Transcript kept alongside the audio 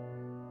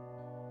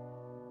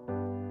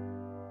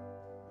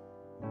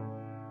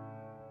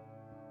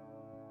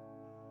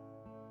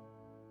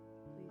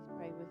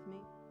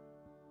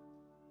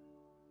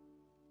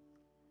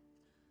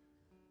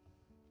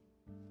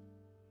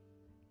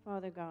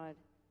Father God,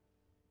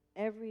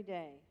 every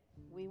day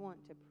we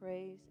want to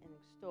praise and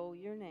extol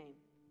your name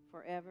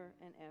forever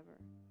and ever.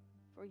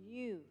 For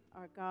you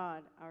are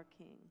God, our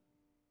King,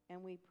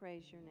 and we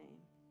praise your name.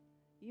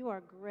 You are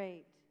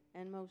great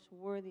and most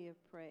worthy of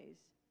praise,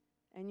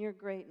 and your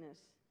greatness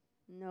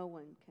no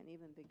one can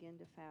even begin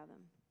to fathom.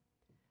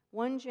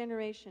 One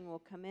generation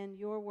will commend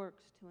your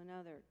works to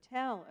another,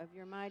 tell of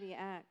your mighty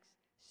acts,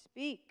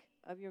 speak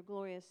of your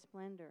glorious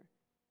splendor,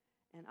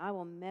 and I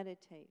will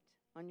meditate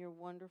on your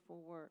wonderful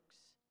works.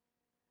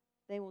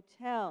 They will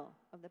tell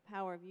of the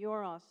power of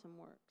your awesome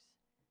works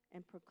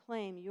and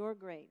proclaim your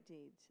great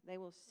deeds. They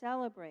will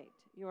celebrate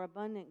your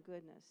abundant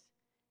goodness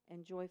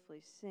and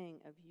joyfully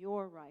sing of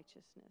your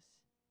righteousness.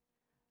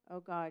 O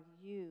God,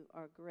 you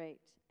are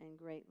great and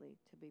greatly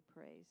to be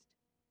praised.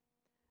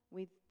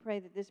 We pray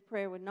that this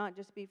prayer would not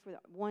just be for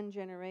one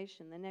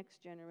generation, the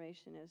next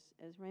generation,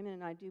 as Raymond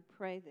and I do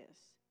pray this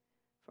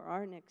for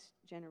our next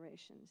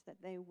generations, that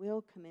they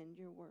will commend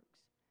your works.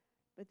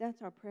 But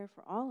that's our prayer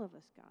for all of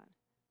us, God,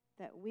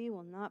 that we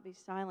will not be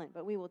silent,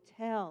 but we will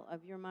tell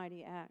of your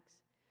mighty acts,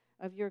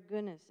 of your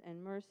goodness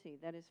and mercy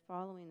that is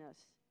following us,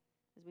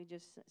 as we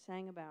just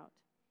sang about.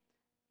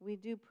 We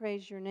do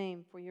praise your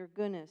name for your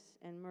goodness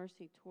and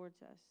mercy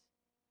towards us,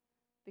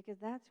 because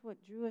that's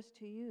what drew us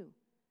to you.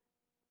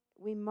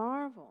 We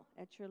marvel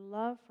at your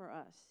love for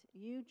us.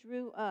 You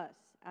drew us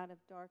out of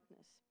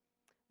darkness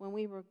when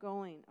we were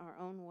going our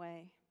own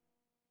way.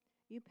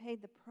 You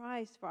paid the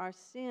price for our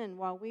sin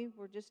while we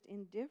were just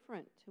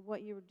indifferent to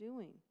what you were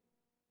doing.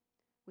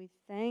 We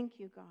thank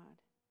you, God,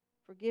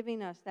 for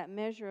giving us that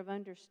measure of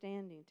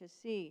understanding to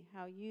see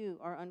how you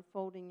are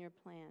unfolding your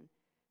plan,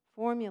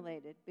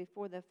 formulated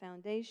before the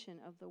foundation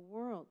of the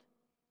world.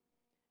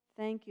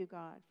 Thank you,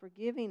 God, for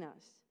giving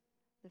us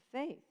the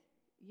faith.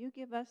 You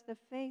give us the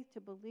faith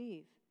to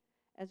believe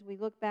as we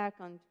look back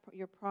on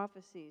your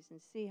prophecies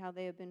and see how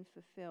they have been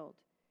fulfilled.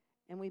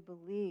 And we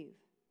believe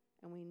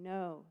and we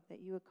know that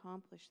you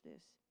accomplished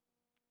this.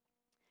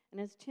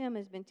 And as Tim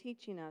has been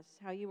teaching us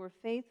how you were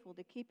faithful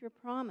to keep your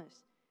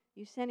promise,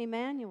 you sent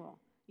Emmanuel.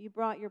 You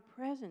brought your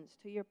presence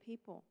to your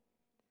people.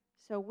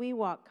 So we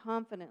walk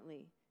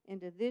confidently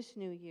into this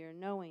new year,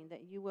 knowing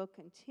that you will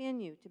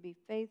continue to be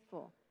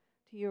faithful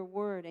to your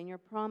word and your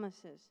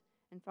promises.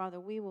 And Father,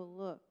 we will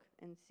look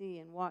and see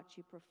and watch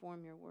you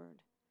perform your word.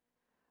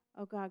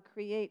 Oh God,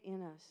 create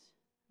in us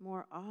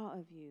more awe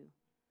of you,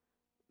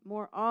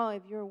 more awe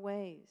of your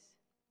ways,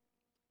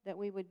 that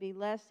we would be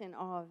less in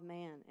awe of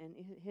man and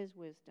his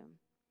wisdom,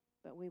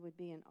 but we would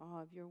be in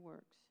awe of your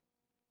works.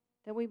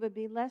 That we would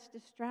be less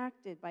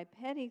distracted by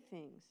petty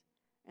things,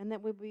 and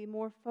that we would be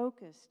more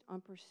focused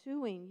on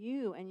pursuing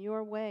you and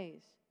your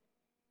ways.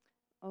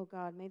 Oh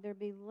God, may there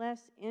be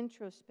less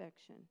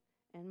introspection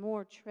and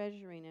more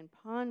treasuring and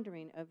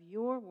pondering of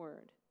your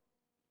word.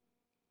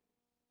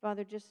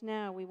 Father, just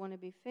now we want to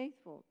be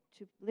faithful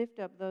to lift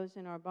up those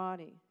in our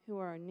body who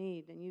are in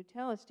need, and you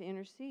tell us to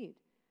intercede.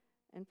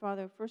 And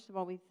Father, first of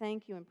all, we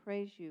thank you and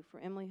praise you for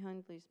Emily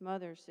Hundley's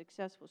mother's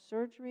successful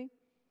surgery.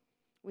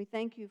 We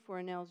thank you for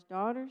Annelle's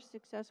daughter's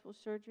successful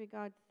surgery.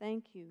 God,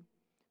 thank you.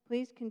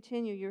 Please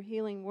continue your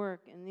healing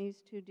work in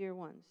these two dear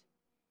ones.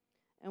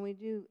 And we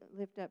do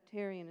lift up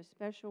Terry in a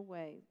special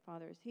way,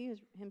 Father, as he is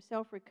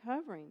himself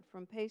recovering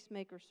from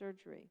pacemaker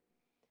surgery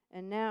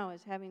and now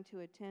is having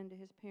to attend to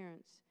his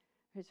parents,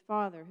 his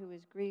father who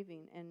is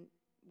grieving. And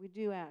we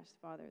do ask,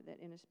 Father, that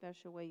in a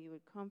special way you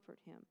would comfort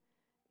him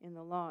in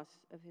the loss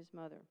of his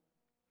mother.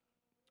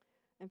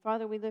 And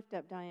Father, we lift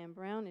up Diane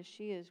Brown as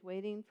she is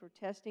waiting for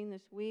testing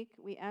this week.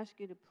 We ask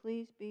you to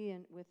please be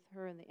with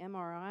her in the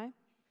MRI,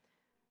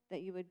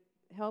 that you would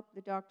help the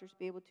doctors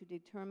be able to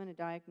determine a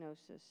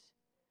diagnosis.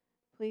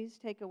 Please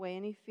take away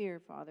any fear,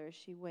 Father, as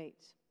she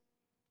waits.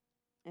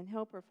 And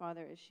help her,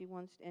 Father, as she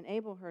wants to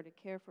enable her to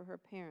care for her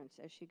parents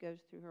as she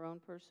goes through her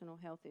own personal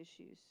health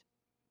issues.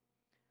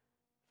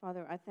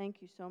 Father, I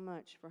thank you so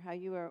much for how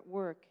you are at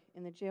work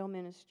in the jail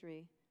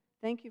ministry.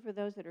 Thank you for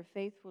those that are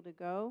faithful to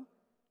go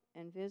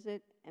and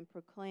visit and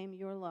proclaim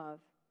your love.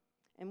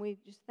 And we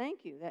just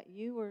thank you that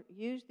you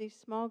use these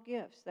small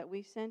gifts that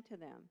we sent to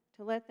them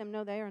to let them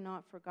know they are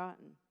not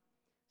forgotten.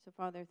 So,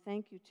 Father,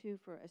 thank you, too,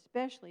 for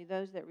especially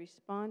those that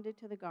responded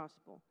to the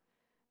gospel.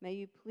 May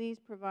you please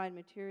provide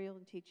material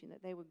and teaching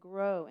that they would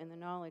grow in the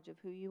knowledge of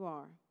who you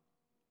are.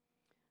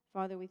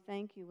 Father, we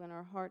thank you when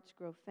our hearts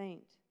grow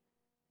faint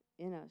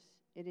in us.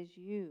 It is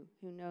you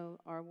who know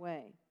our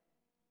way.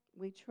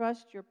 We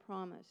trust your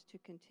promise to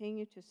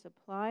continue to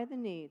supply the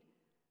need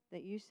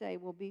that you say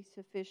will be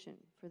sufficient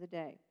for the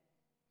day.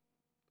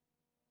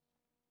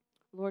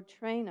 Lord,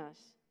 train us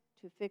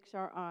to fix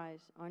our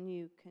eyes on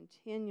you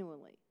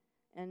continually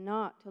and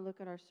not to look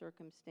at our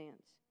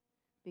circumstance,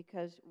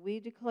 because we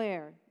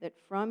declare that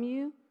from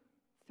you,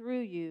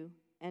 through you,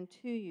 and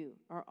to you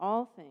are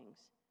all things.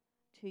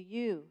 To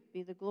you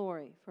be the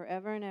glory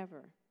forever and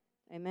ever.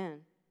 Amen.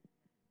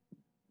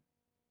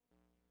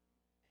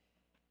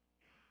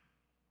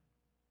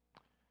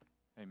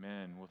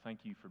 Amen. Well, thank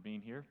you for being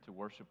here to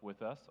worship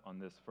with us on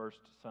this first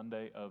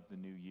Sunday of the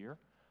new year.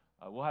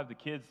 We'll have the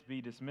kids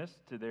be dismissed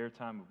to their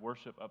time of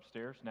worship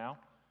upstairs now.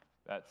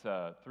 That's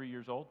 3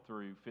 years old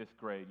through 5th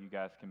grade. You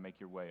guys can make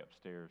your way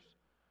upstairs.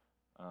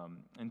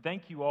 And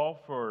thank you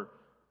all for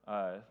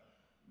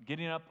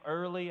getting up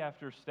early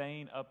after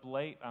staying up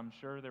late. I'm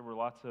sure there were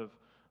lots of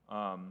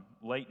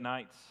late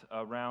nights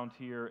around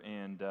here,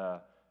 and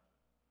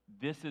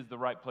this is the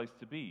right place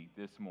to be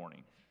this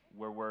morning,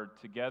 where we're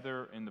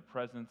together in the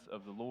presence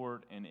of the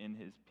Lord and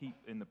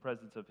in the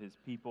presence of His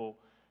people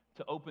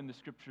to open the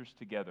Scriptures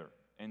together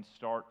and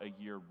start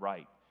a year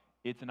right.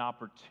 It's an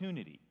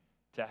opportunity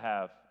to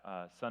have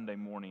Sunday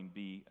morning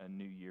be a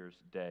New Year's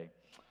Day.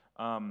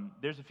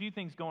 There's a few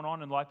things going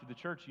on in the life of the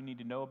church you need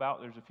to know about.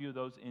 There's a few of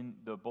those in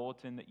the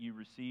bulletin that you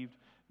received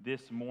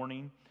this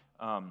morning,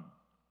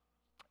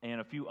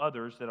 and a few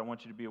others that I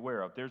want you to be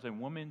aware of. There's a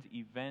women's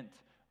event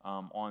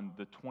on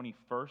the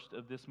 21st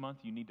of this month.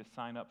 You need to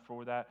sign up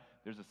for that.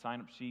 There's a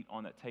sign-up sheet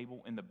on that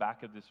table in the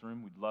back of this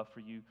room. We'd love for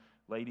you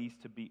ladies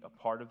to be a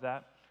part of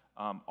that.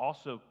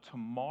 Also,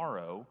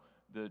 tomorrow,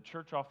 the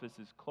church office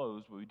is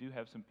closed, but we do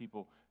have some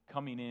people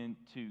coming in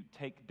to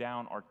take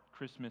down our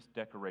Christmas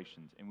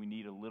decorations, and we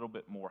need a little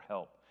bit more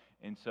help.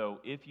 And so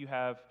if you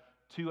have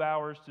 2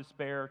 hours to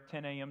spare,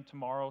 10 a.m.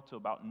 tomorrow to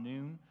about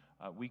noon,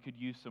 we could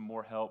use some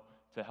more help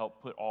to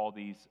help put all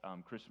these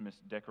Christmas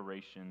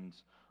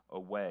decorations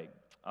away.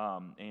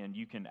 And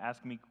you can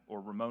ask me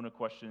or Ramona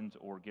questions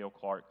or Gail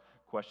Clark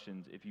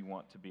questions if you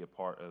want to be a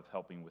part of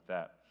helping with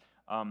that.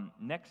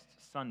 Next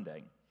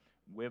Sunday,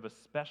 we have a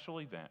special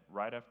event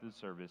right after the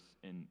service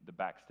in the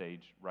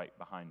backstage right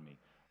behind me.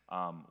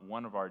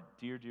 One of our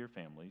dear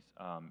families,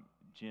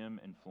 Jim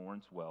and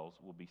Florence Wells,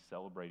 will be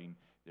celebrating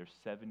their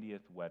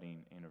 70th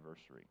wedding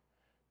anniversary.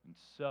 And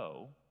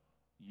so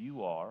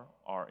you are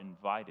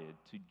invited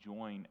to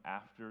join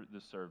after the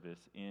service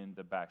in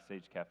the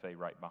backstage cafe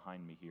right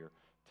behind me here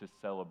to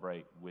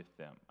celebrate with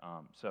them.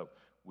 So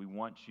we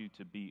want you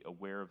to be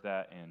aware of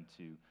that and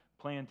to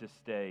plan to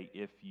stay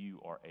if you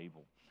are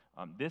able.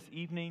 This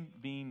evening,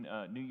 being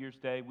New Year's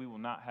Day, we will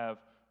not have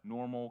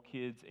normal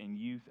kids and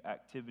youth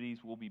activities.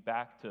 We'll be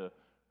back to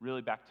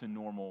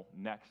normal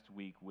next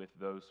week with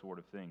those sort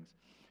of things.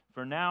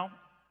 For now,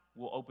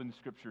 we'll open the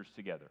Scriptures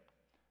together.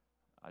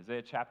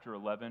 Isaiah chapter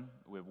 11,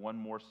 we have one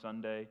more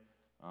Sunday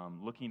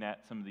looking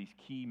at some of these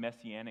key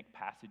messianic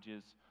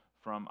passages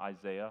from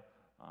Isaiah,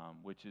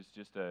 which is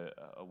just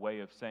a way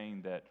of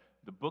saying that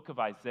the book of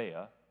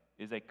Isaiah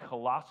is a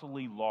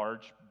colossally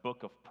large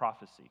book of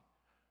prophecy.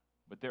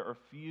 But there are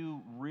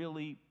few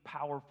really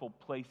powerful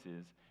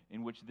places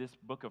in which this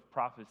book of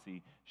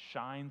prophecy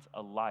shines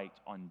a light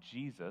on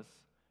Jesus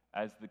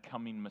as the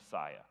coming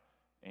Messiah.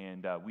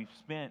 And we've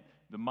spent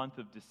the month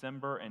of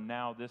December and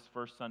now this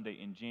first Sunday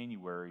in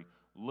January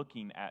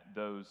looking at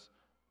those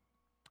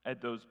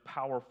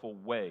powerful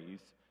ways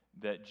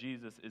that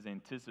Jesus is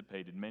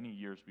anticipated many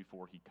years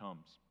before he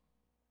comes.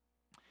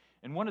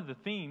 And one of the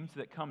themes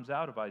that comes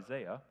out of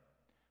Isaiah,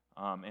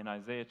 and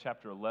Isaiah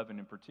chapter 11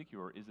 in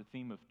particular, is the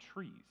theme of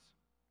trees.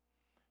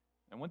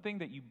 And one thing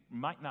that you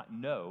might not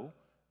know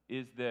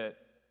is that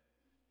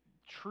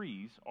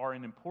trees are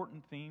an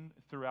important theme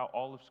throughout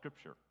all of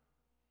Scripture.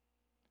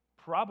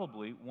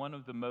 Probably one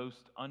of the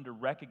most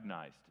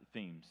under-recognized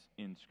themes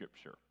in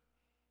Scripture.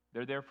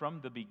 They're there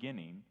from the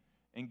beginning,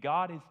 and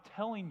God is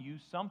telling you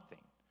something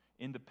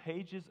in the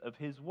pages of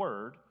His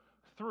Word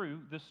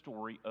through the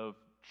story of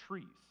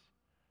trees.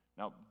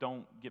 Now,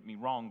 don't get me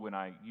wrong when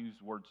I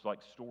use words like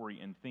story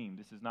and theme.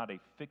 This is not a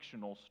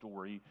fictional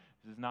story.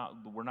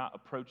 We're not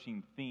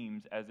approaching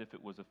themes as if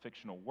it was a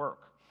fictional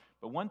work.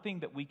 But one thing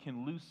that we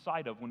can lose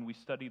sight of when we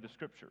study the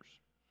Scriptures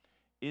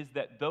is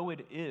that though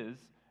it is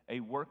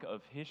a work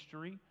of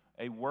history,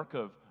 a work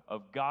of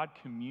God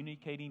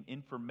communicating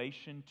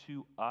information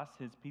to us,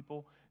 His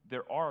people,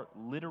 there are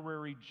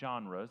literary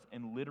genres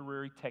and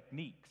literary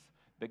techniques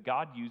that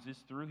God uses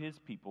through His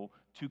people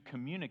to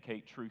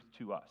communicate truth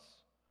to us.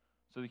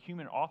 So the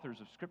human authors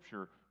of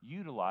Scripture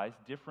utilize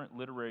different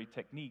literary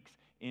techniques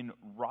in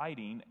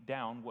writing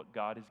down what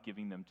God is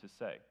giving them to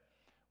say.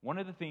 One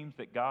of the themes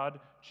that God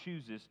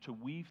chooses to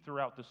weave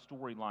throughout the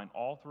storyline,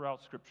 all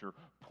throughout Scripture,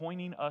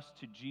 pointing us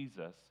to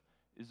Jesus,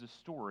 is the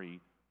story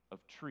of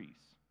trees.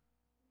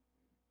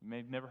 You may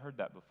have never heard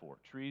that before.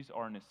 Trees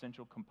are an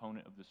essential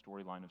component of the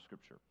storyline of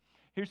Scripture.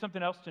 Here's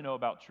something else to know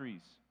about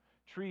trees.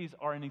 Trees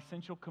are an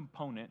essential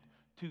component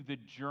to the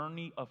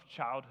journey of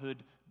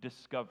childhood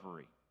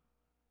discovery.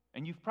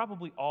 And you've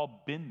probably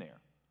all been there.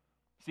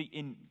 See,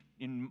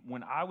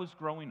 when I was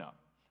growing up,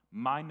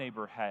 my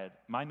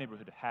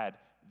neighborhood had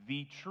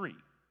the tree.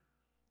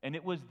 And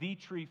it was the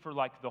tree for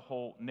like the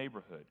whole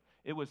neighborhood.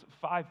 It was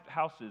 5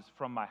 houses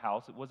from my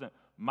house. It wasn't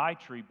my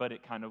tree, but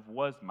it kind of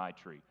was my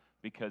tree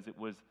because it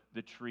was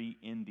the tree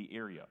in the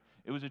area.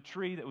 It was a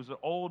tree that was an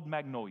old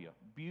magnolia,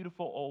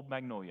 beautiful old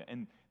magnolia.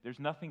 And there's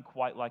nothing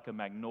quite like a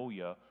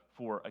magnolia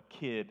for a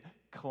kid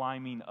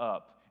climbing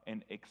up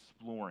and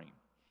exploring.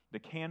 The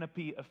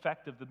canopy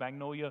effect of the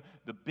magnolia,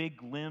 the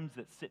big limbs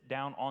that sit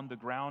down on the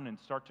ground and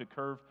start to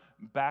curve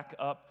back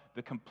up,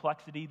 the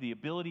complexity, the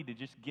ability to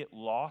just get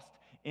lost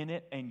in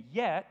it, and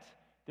yet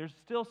there's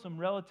still some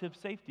relative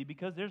safety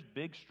because there's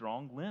big,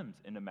 strong limbs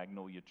in a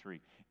magnolia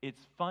tree.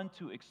 It's fun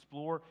to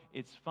explore.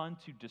 It's fun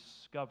to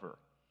discover.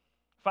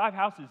 5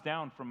 houses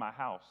down from my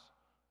house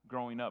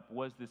growing up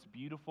was this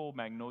beautiful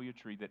magnolia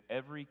tree that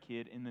every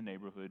kid in the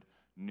neighborhood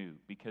knew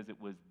because it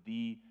was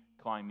the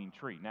climbing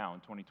tree. Now, in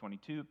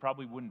 2022, it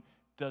probably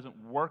doesn't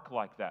work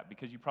like that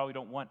because you probably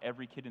don't want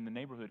every kid in the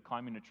neighborhood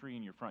climbing a tree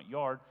in your front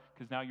yard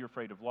because now you're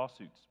afraid of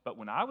lawsuits. But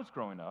when I was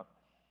growing up,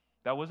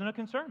 that wasn't a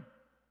concern.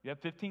 You have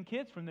 15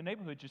 kids from the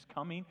neighborhood just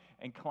coming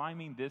and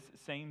climbing this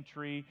same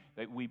tree.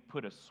 That we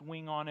put a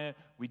swing on it.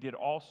 We did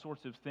all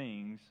sorts of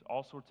things,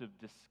 all sorts of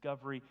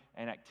discovery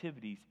and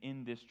activities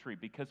in this tree.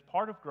 Because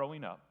part of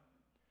growing up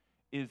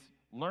is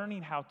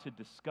learning how to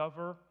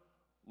discover,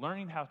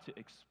 learning how to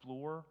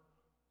explore,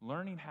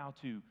 learning how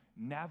to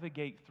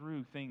navigate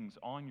through things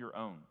on your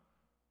own.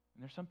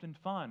 And there's something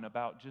fun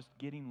about just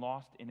getting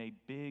lost in a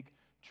big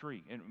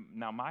tree. And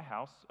now my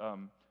house,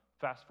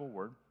 fast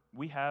forward,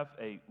 we have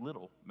a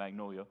little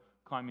magnolia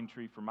climbing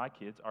tree for my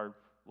kids. Our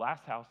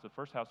last house, the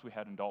first house we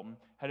had in Dalton,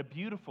 had a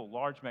beautiful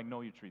large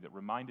magnolia tree that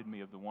reminded me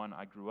of the one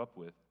I grew up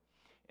with.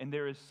 And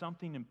there is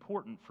something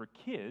important for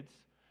kids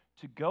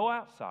to go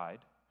outside,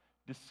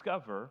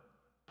 discover,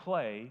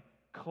 play,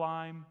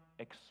 climb,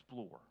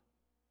 explore.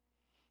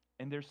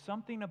 And there's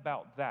something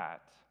about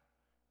that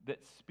that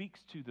speaks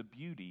to the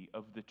beauty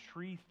of the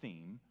tree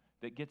theme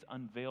that gets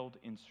unveiled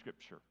in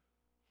Scripture.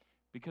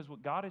 Because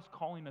what God is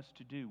calling us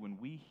to do when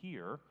we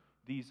hear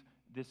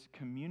this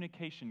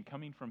communication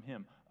coming from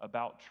Him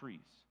about trees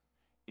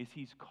is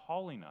He's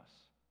calling us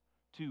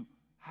to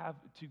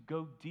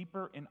go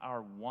deeper in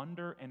our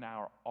wonder and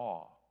our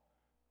awe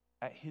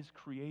at His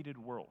created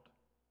world.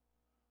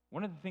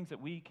 One of the things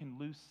that we can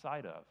lose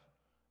sight of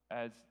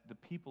as the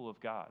people of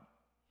God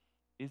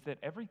is that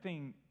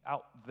everything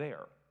out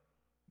there,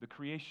 the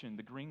creation,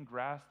 the green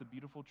grass, the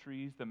beautiful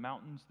trees, the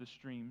mountains, the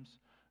streams,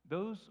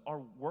 those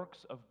are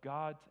works of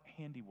God's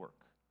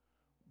handiwork,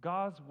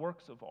 God's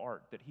works of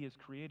art that He has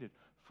created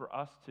for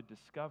us to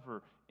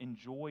discover,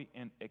 enjoy,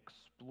 and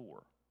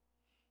explore.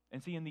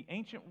 And see, in the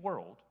ancient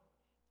world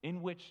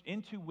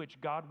into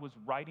which God was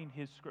writing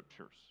His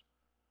scriptures,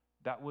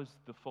 that was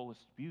the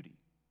fullest beauty,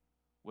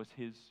 was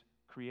His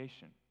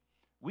creation.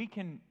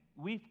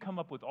 We've come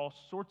up with all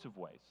sorts of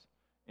ways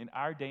in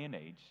our day and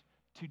age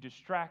to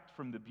distract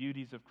from the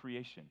beauties of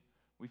creation.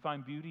 We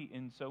find beauty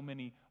in so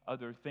many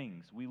other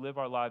things. We live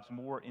our lives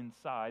more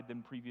inside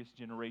than previous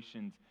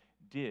generations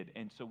did.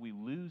 And so we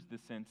lose the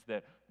sense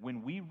that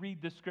when we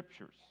read the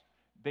scriptures,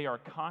 they are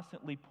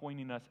constantly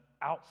pointing us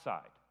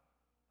outside.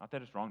 Not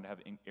that it's wrong to have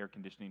air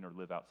conditioning or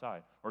live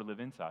outside or live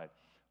inside,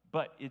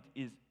 but it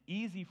is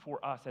easy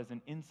for us as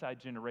an inside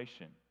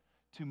generation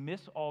to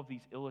miss all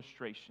these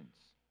illustrations,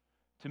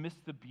 to miss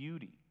the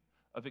beauty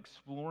of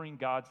exploring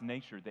God's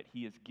nature that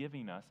He is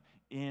giving us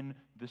in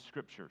the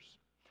scriptures.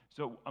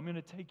 So I'm going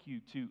to take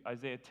you to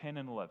Isaiah 10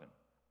 and 11.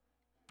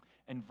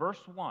 In verse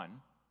 1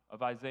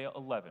 of Isaiah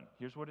 11,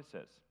 here's what it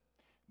says.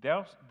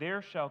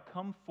 There shall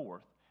come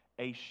forth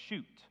a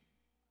shoot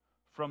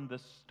from the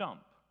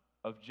stump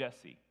of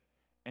Jesse,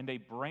 and a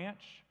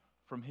branch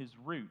from his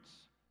roots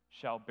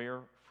shall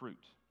bear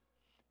fruit.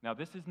 Now,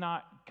 this is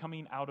not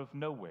coming out of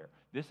nowhere.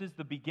 This is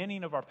the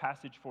beginning of our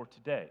passage for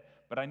today.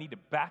 But I need to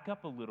back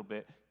up a little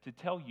bit to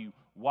tell you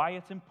why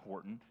it's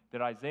important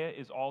that Isaiah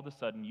is all of a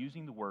sudden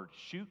using the word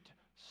shoot,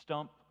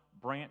 stump,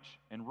 branch,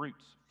 and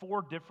roots.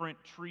 4 different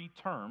tree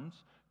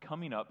terms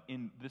coming up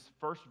in this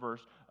first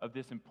verse of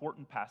this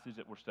important passage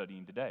that we're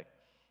studying today.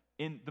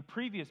 In the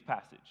previous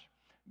passage,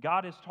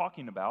 God is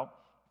talking about,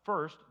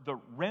 first, the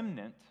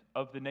remnant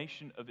of the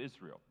nation of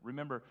Israel.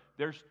 Remember,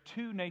 there's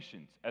 2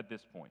 nations at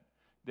this point.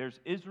 There's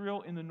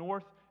Israel in the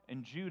north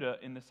and Judah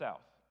in the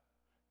south.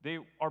 They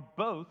are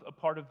both a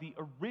part of the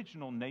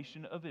original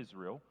nation of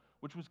Israel,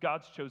 which was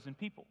God's chosen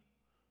people.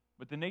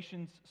 But the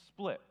nations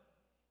split.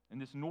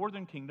 And this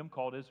northern kingdom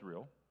called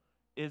Israel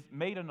is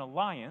made an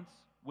alliance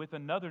with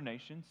another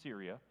nation,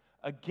 Syria,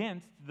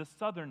 against the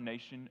southern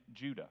nation,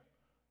 Judah.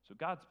 So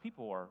God's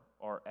people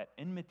are at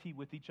enmity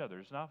with each other.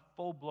 It's not a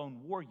full-blown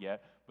war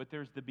yet, but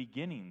there's the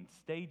beginning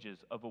stages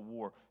of a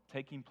war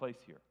taking place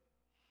here.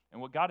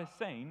 And what God is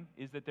saying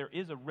is that there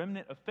is a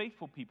remnant of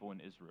faithful people in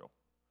Israel.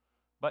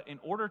 But in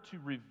order to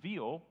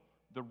reveal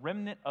the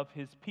remnant of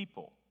His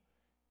people,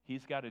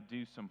 He's got to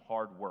do some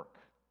hard work.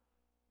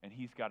 And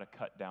He's got to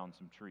cut down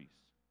some trees.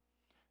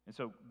 And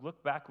so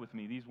look back with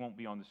me. These won't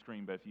be on the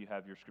screen, but if you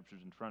have your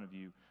scriptures in front of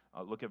you,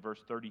 look at verse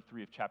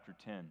 33 of chapter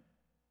 10.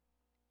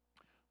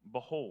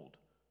 Behold,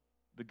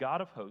 the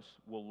God of hosts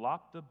will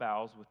lop the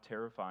boughs with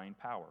terrifying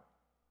power.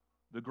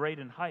 The great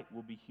in height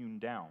will be hewn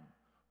down.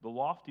 The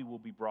lofty will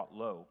be brought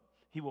low.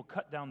 He will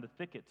cut down the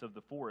thickets of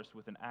the forest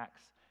with an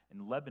axe,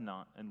 and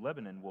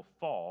Lebanon will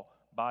fall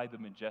by the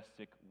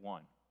majestic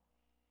one.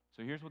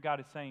 So here's what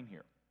God is saying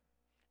here.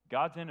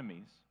 God's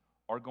enemies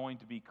are going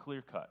to be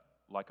clear-cut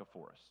like a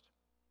forest.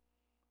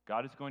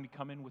 God is going to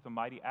come in with a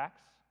mighty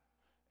axe,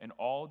 and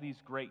all these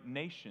great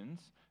nations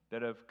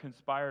that have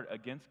conspired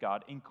against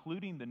God,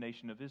 including the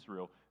nation of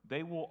Israel,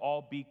 they will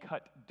all be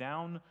cut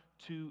down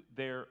to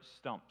their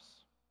stumps.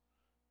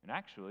 And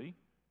actually,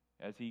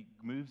 as he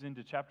moves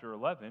into chapter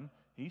 11,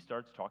 he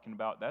starts talking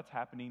about that's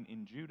happening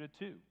in Judah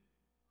too.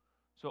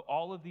 So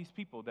all of these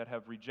people that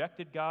have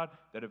rejected God,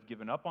 that have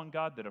given up on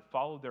God, that have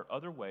followed their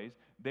other ways,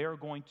 they are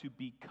going to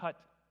be cut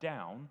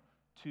down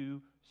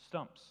to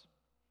stumps.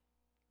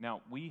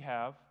 Now, we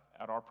have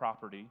at our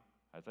property,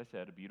 as I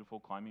said, a beautiful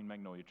climbing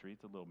magnolia tree.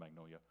 It's a little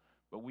magnolia.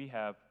 But we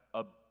have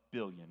a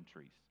billion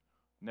trees.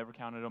 Never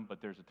counted them,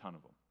 but there's a ton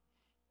of them.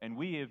 And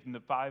we have, in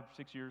the 5-6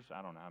 years,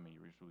 I don't know how many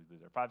years we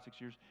lived there,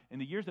 5-6 years, in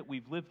the years that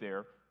we've lived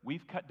there,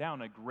 we've cut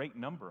down a great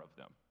number of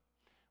them.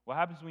 What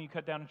happens when you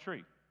cut down a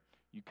tree?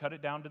 You cut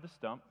it down to the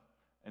stump,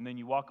 and then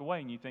you walk away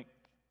and you think,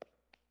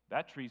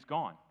 that tree's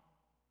gone.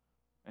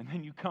 And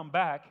then you come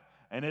back,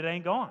 and it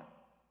ain't gone.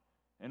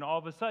 And all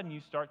of a sudden,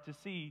 you start to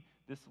see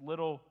this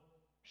little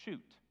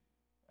shoot,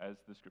 as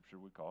the scripture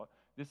would call it.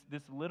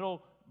 This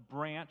little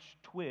branch,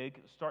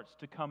 twig, starts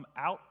to come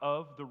out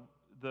of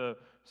the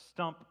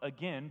stump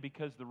again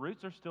because the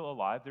roots are still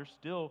alive. They're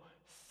still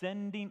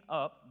sending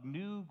up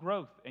new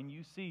growth. And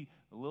you see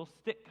a little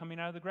stick coming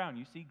out of the ground.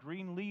 You see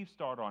green leaves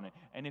start on it.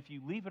 And if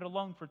you leave it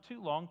alone for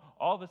too long,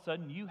 all of a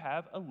sudden you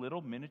have a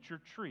little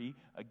miniature tree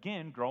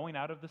again growing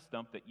out of the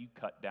stump that you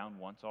cut down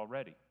once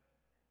already.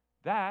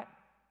 That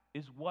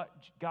is what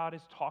God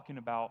is talking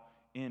about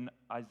in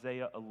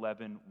Isaiah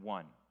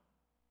 11:1.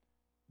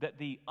 That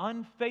the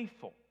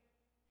unfaithful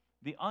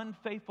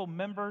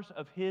members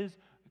of his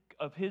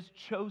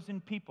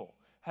chosen people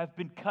have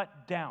been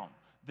cut down.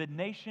 The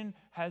nation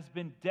has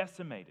been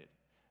decimated.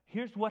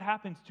 Here's what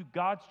happens to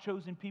God's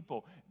chosen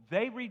people.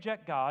 They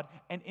reject God,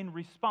 and in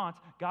response,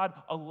 God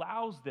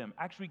allows them.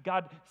 Actually,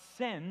 God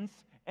sends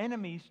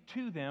enemies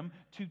to them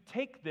to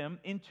take them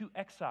into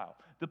exile.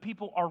 The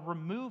people are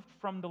removed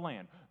from the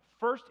land.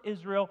 First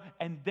Israel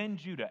and then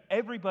Judah.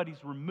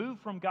 Everybody's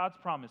removed from God's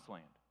promised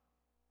land.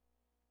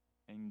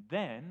 And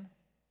then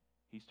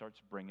he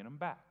starts bringing them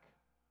back,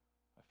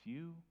 a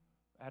few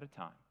at a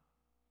time.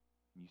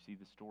 You see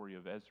the story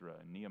of Ezra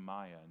and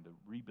Nehemiah and the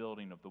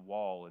rebuilding of the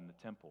wall and the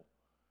temple.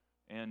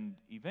 And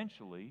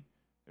eventually,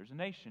 there's a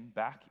nation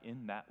back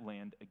in that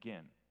land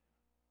again.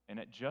 And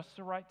at just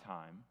the right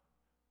time,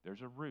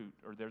 there's a root,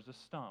 or there's a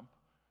stump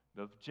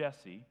of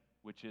Jesse,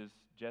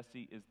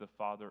 Jesse is the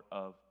father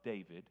of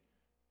David,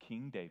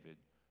 King David.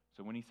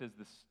 So when he says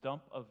the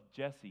stump of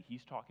Jesse,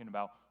 he's talking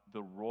about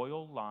the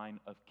royal line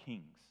of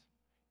kings.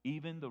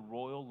 Even the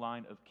royal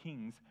line of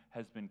kings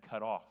has been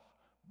cut off,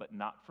 but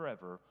not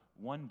forever.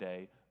 One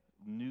day,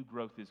 new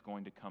growth is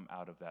going to come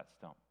out of that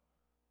stump.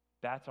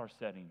 That's our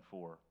setting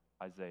for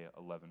Isaiah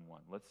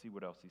 11:1. Let's see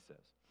what else he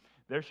says.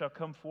 There shall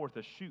come forth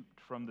a shoot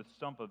from the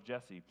stump of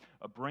Jesse,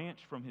 a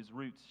branch from his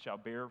roots shall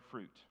bear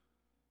fruit,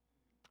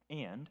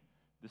 and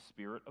the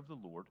Spirit of the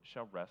Lord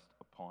shall rest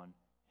upon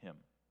him.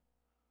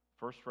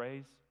 First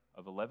phrase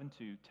of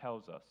 11:2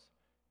 tells us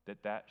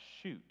that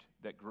shoot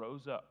that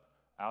grows up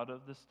out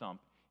of the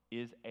stump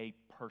is a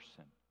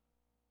person,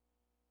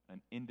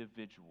 an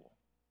individual.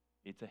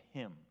 It's a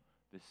him.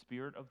 The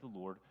Spirit of the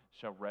Lord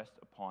shall rest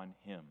upon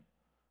him.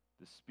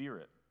 The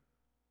Spirit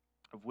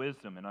of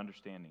wisdom and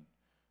understanding,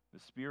 the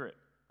Spirit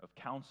of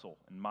counsel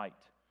and might,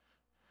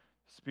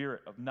 the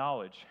Spirit of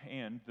knowledge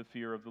and the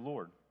fear of the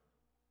Lord.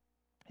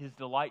 His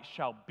delight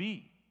shall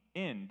be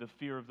in the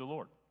fear of the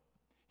Lord.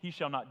 He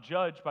shall not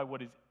judge by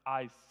what his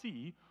eyes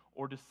see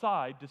or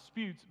decide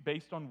disputes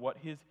based on what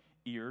his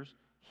ears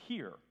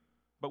hear.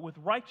 But with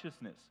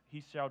righteousness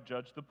he shall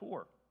judge the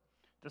poor,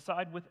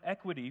 decide with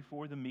equity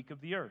for the meek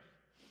of the earth.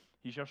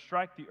 He shall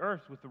strike the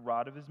earth with the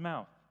rod of his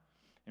mouth,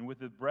 and with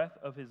the breath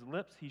of his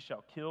lips he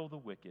shall kill the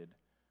wicked.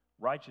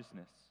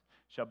 Righteousness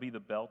shall be the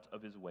belt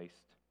of his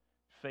waist,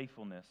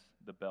 faithfulness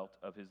the belt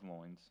of his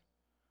loins.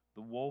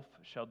 The wolf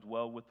shall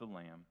dwell with the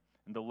lamb,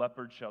 and the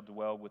leopard shall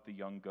dwell with the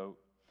young goat.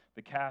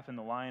 The calf and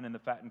the lion and the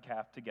fattened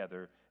calf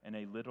together, and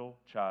a little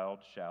child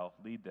shall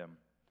lead them.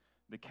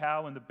 The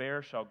cow and the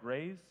bear shall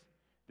graze,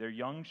 their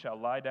young shall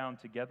lie down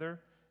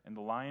together, and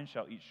the lion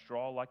shall eat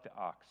straw like the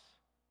ox.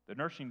 The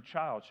nursing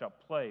child shall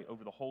play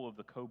over the hole of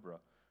the cobra.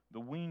 The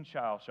weaned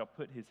child shall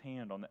put his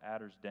hand on the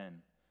adder's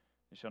den.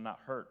 It shall not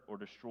hurt or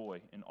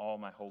destroy in all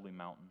my holy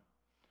mountain.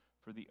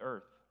 For the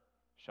earth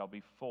shall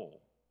be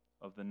full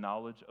of the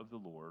knowledge of the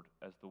Lord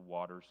as the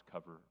waters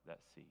cover that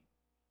sea.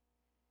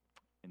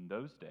 In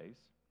those days,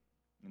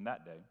 in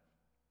that day,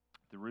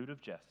 the root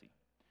of Jesse,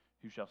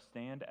 who shall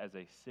stand as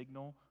a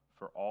signal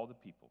for all the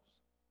peoples,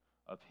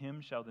 of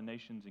him shall the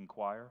nations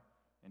inquire,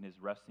 and his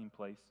resting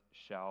place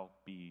shall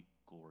be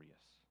glorious.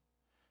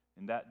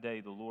 In that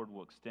day the Lord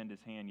will extend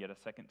his hand yet a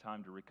second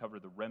time to recover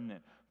the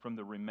remnant from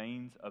the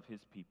remains of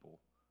his people,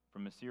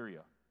 from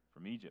Assyria,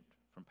 from Egypt,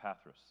 from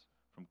Pathros,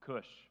 from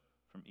Cush,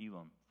 from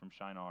Elam, from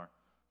Shinar,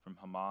 from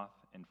Hamath,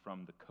 and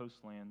from the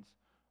coastlands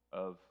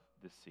of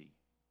the sea.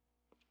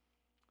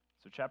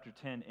 So chapter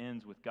 10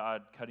 ends with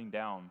God cutting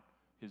down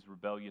his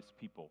rebellious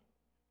people,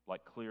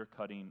 like clear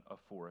cutting a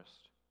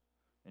forest.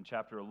 And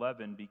chapter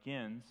 11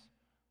 begins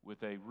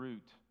with a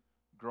root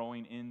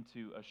growing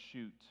into a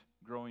shoot,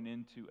 growing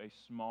into a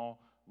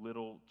small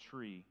little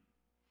tree.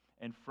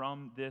 And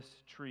from this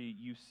tree,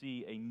 you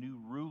see a new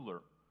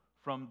ruler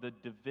from the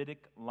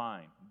Davidic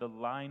line, the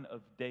line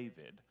of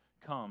David,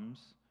 comes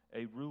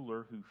a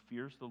ruler who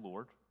fears the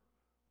Lord,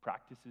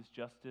 practices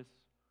justice,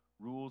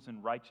 rules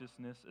in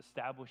righteousness,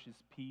 establishes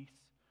peace,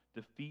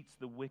 defeats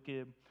the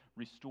wicked,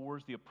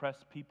 restores the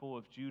oppressed people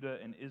of Judah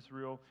and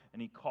Israel,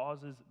 and he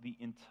causes the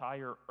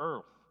entire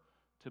earth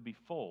to be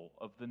full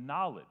of the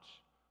knowledge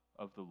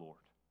of the Lord.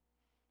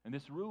 And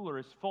this ruler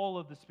is full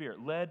of the Spirit,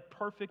 led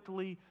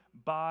perfectly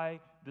by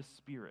the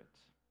Spirit.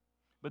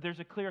 But there's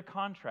a clear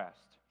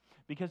contrast,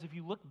 because if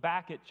you look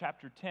back at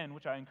chapter 10,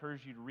 which I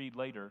encourage you to read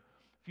later,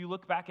 if you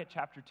look back at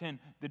chapter 10,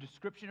 the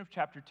description of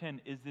chapter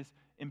 10 is this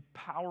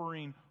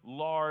empowering,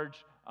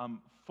 large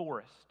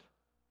forest.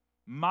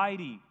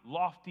 Mighty,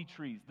 lofty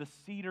trees, the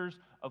cedars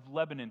of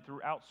Lebanon.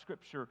 Throughout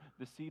Scripture,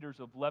 the cedars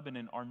of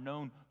Lebanon are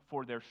known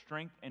for their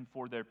strength and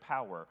for their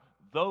power.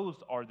 Those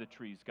are the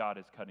trees God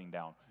is cutting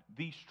down.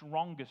 The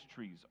strongest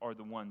trees are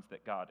the ones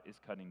that God is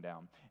cutting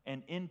down.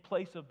 And in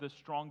place of the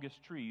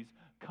strongest trees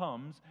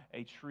comes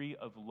a tree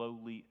of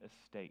lowly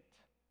estate.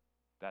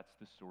 That's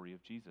the story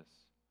of Jesus.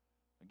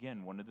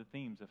 Again, one of the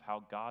themes of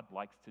how God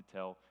likes to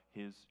tell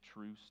his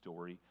true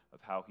story of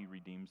how he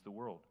redeems the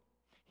world.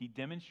 He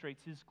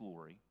demonstrates his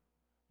glory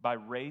by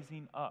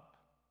raising up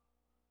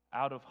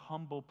out of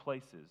humble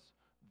places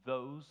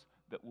those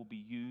that will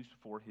be used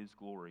for his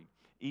glory.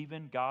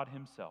 Even God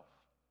himself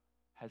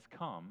has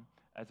come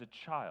as a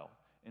child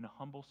in a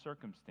humble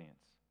circumstance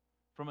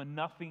from a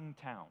nothing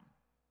town.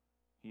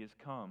 He has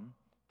come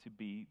to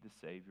be the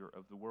Savior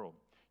of the world.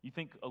 You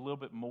think a little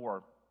bit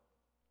more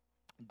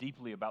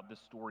deeply about this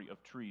story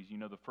of trees. You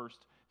know, the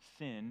first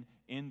sin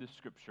in the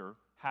Scripture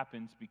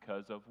happens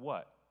because of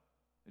what?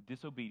 A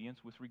disobedience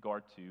with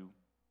regard to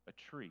a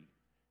tree.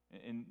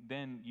 And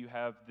then you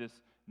have this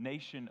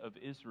nation of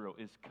Israel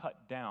is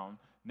cut down.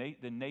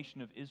 The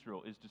nation of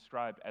Israel is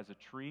described as a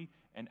tree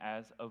and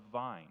as a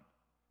vine.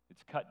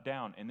 It's cut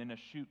down, and then a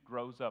shoot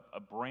grows up, a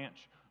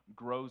branch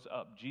grows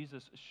up.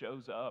 Jesus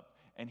shows up,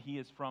 and he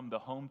is from the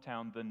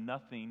hometown, the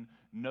nothing,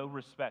 no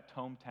respect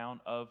hometown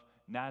of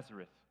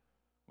Nazareth.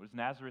 What does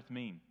Nazareth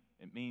mean?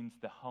 It means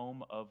the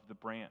home of the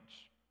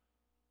branch.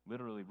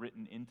 Literally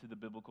written into the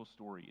biblical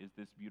story is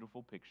this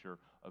beautiful picture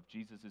of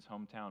Jesus'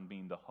 hometown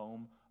being the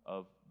home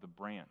of the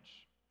branch.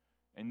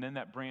 And then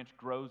that branch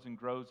grows and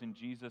grows, and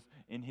Jesus,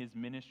 in his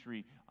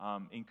ministry,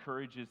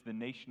 encourages the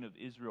nation of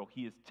Israel.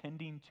 He is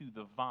tending to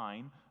the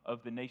vine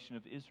of the nation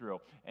of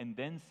Israel, and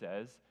then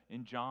says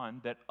in John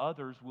that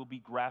others will be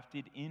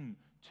grafted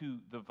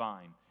into the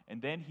vine.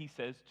 And then he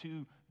says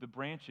to the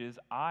branches,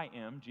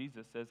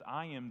 Jesus says,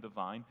 I am the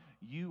vine,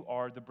 you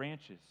are the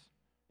branches.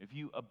 If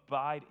you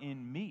abide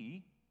in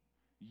me,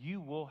 you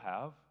will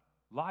have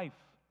life.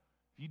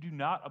 If you do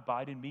not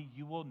abide in me,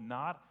 you will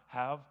not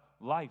have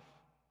life.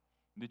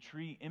 The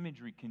tree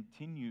imagery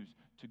continues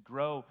to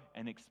grow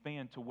and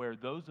expand to where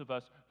those of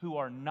us who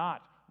are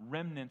not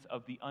remnants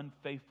of the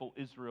unfaithful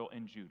Israel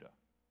and Judah,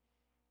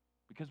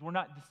 because we're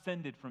not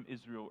descended from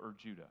Israel or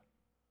Judah,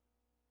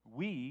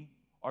 we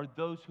are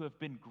those who have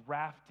been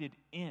grafted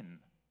in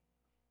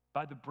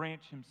by the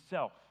branch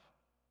himself.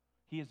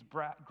 He has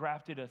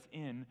grafted us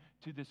in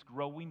to this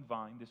growing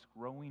vine, this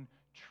growing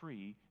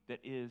tree that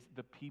is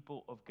the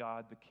people of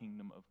God, the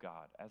kingdom of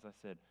God. As I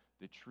said,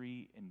 the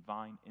tree and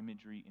vine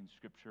imagery in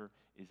Scripture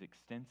is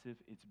extensive,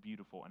 it's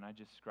beautiful, and I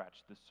just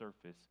scratched the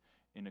surface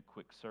in a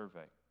quick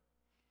survey.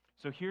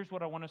 So here's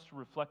what I want us to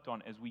reflect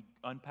on as we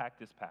unpack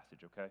this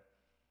passage, okay?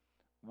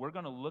 We're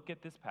going to look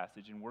at this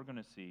passage and we're going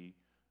to see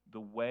the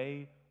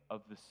way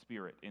of the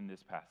Spirit in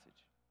this passage.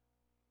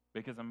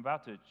 Because I'm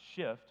about to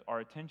shift our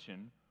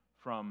attention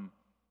from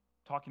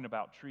talking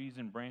about trees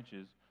and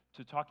branches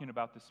to talking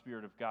about the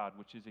Spirit of God,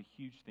 which is a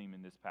huge theme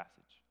in this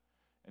passage.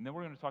 And then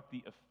we're going to talk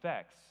the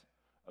effects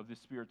of the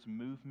Spirit's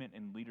movement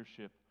and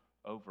leadership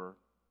over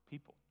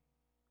people.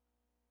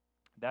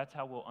 That's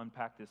how we'll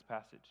unpack this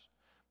passage.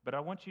 But I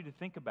want you to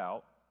think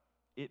about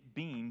it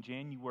being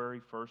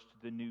January 1st,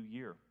 the new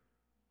year.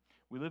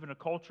 We live in a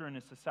culture and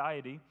a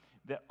society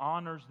that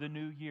honors the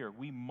new year.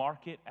 We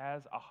mark it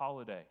as a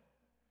holiday.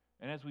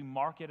 And as we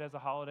mark it as a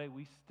holiday,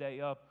 we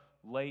stay up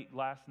late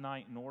last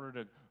night in order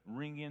to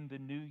ring in the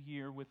new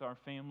year with our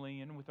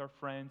family and with our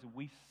friends.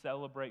 We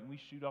celebrate and we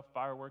shoot off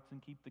fireworks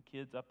and keep the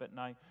kids up at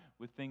night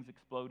with things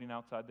exploding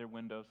outside their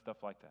windows, stuff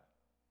like that.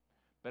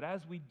 But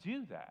as we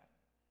do that,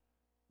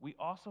 we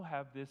also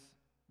have this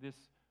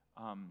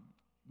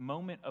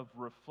moment of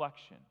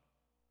reflection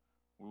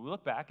where we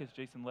look back, as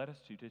Jason led us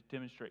to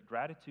demonstrate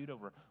gratitude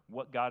over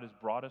what God has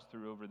brought us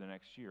through over the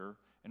next year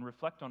and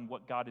reflect on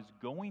what God is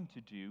going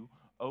to do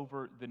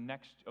over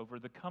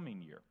the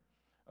coming year.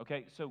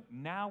 Okay, so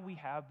now we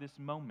have this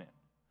moment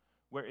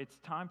where it's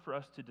time for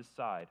us to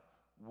decide,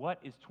 what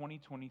is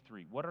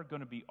 2023? What are going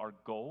to be our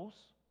goals?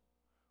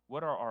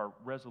 What are our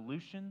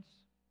resolutions?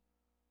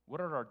 What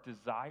are our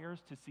desires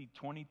to see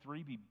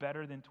 23 be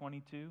better than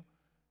 22?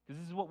 Because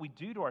this is what we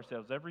do to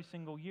ourselves every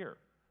single year.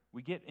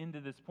 We get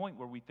into this point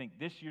where we think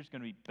this year's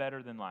going to be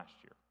better than last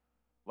year.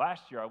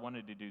 Last year I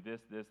wanted to do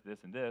this,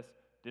 and this.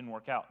 Didn't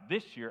work out.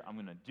 This year I'm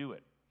going to do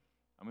it.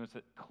 I'm going to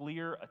set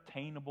clear,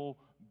 attainable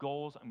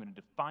goals. I'm going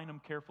to define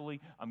them carefully.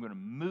 I'm going to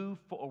move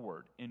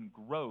forward in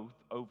growth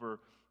over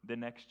the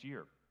next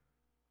year.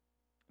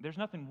 There's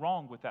nothing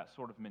wrong with that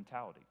sort of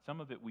mentality. Some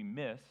of it we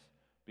miss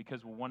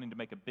because we're wanting to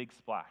make a big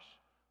splash.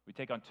 We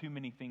take on too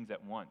many things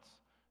at once.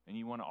 And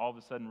you want to all of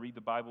a sudden read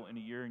the Bible in a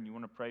year, and you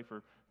want to pray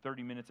for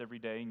 30 minutes every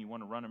day, and you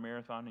want to run a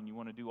marathon, and you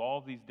want to do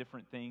all these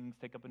different things,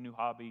 take up a new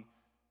hobby.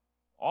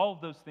 All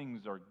of those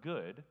things are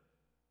good,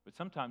 but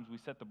sometimes we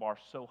set the bar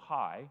so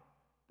high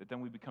that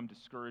then we become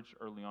discouraged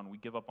early on. We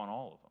give up on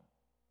all of them.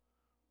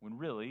 When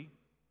really,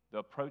 the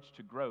approach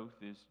to growth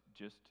is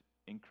just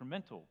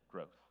incremental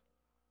growth.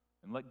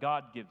 And let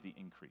God give the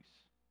increase.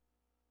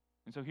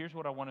 And so here's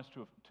what I want us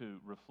to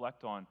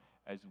reflect on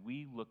as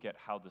we look at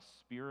how the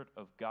Spirit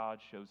of God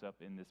shows up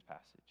in this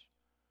passage.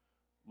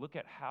 Look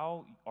at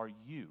how are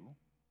you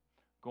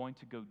going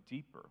to go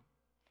deeper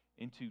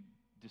into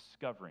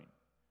discovering,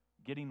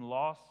 getting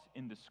lost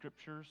in the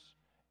Scriptures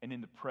and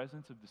in the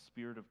presence of the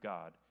Spirit of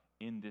God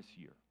in this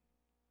year.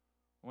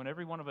 I want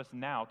every one of us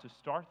now to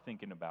start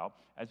thinking about,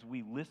 as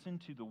we listen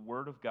to the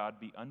Word of God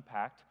be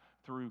unpacked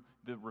through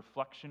the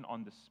reflection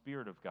on the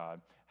Spirit of God,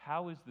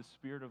 how is the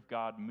Spirit of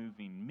God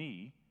moving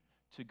me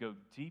to go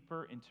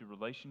deeper into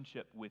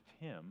relationship with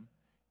Him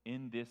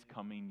in this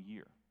coming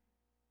year?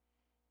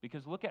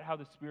 Because look at how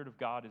the Spirit of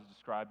God is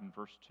described in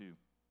verse 2.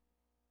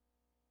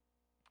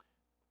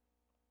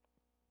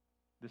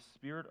 The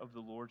Spirit of the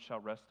Lord shall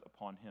rest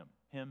upon him.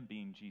 Him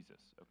being Jesus,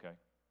 okay?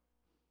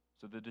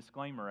 So the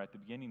disclaimer at the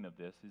beginning of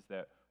this is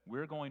that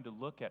we're going to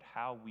look at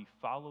how we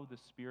follow the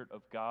Spirit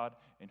of God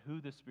and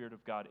who the Spirit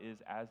of God is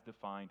as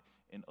defined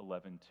in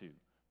 11:2.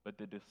 But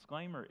the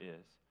disclaimer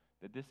is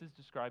that this is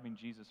describing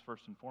Jesus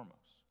first and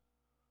foremost.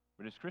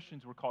 But as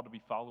Christians, we're called to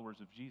be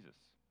followers of Jesus.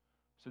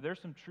 So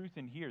there's some truth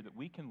in here that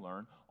we can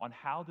learn on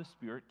how the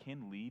Spirit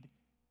can lead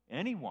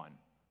anyone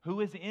who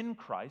is in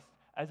Christ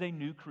as a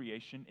new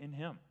creation in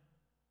Him.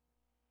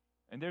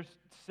 And there's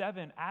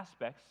 7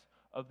 aspects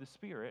of the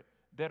Spirit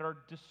that are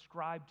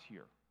described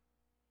here.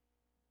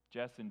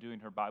 Jess, in doing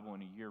her Bible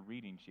in a year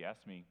reading, she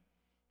asked me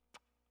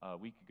a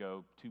week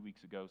ago, 2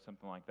 weeks ago,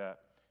 something like that.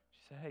 She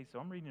said, hey, so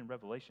I'm reading in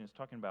Revelation, it's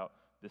talking about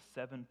the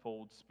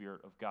 7-fold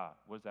Spirit of God.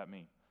 What does that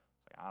mean? I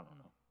was like, I don't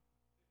know.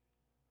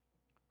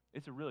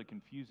 It's a really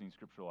confusing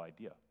scriptural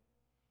idea.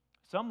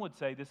 Some would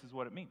say this is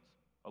what it means,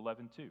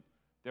 11:2.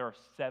 There are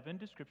 7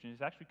 descriptions.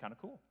 It's actually kind of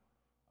cool.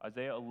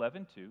 Isaiah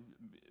 11:2,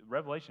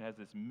 Revelation has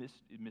this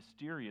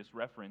mysterious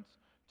reference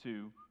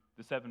to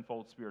the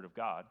 7-fold Spirit of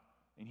God.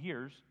 And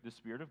here's the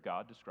Spirit of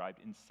God described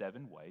in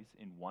 7 ways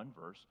in one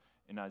verse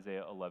in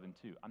Isaiah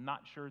 11:2. I'm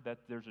not sure that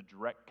there's a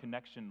direct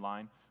connection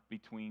line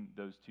between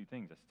those two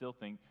things. I still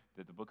think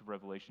that the book of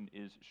Revelation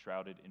is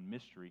shrouded in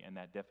mystery, and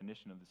that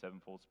definition of the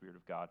 7-fold Spirit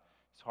of God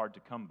is hard to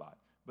come by.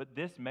 But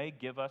this may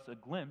give us a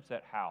glimpse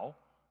at how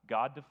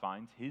God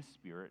defines His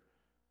Spirit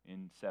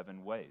in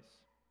 7 ways.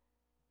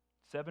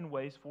 7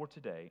 ways for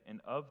today, and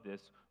of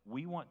this,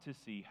 we want to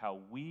see how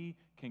we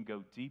can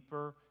go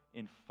deeper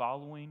in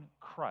following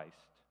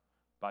Christ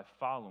by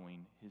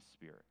following His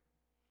Spirit.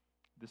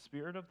 The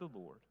Spirit of the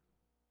Lord.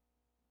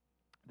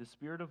 The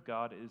Spirit of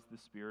God is the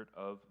Spirit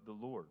of the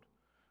Lord.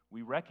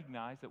 We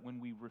recognize that when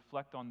we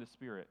reflect on the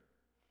Spirit,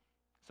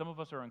 some of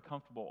us are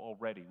uncomfortable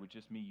already with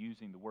just me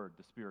using the word,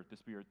 the Spirit, the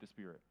Spirit, the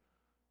Spirit.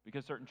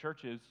 Because certain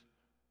churches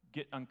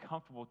get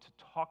uncomfortable to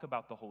talk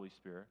about the Holy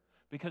Spirit,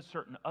 because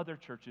certain other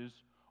churches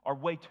are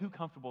way too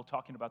comfortable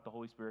talking about the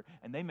Holy Spirit,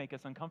 and they make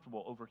us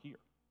uncomfortable over here.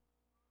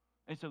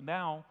 And so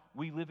now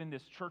we live in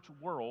this church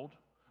world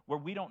where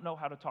we don't know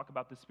how to talk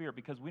about the Spirit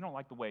because we don't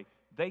like the way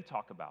they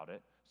talk about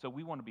it. So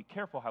we want to be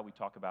careful how we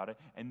talk about it,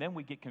 and then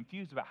we get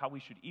confused about how we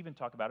should even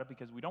talk about it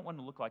because we don't want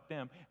to look like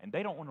them, and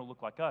they don't want to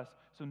look like us,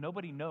 so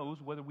nobody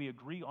knows whether we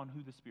agree on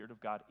who the Spirit of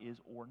God is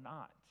or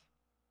not.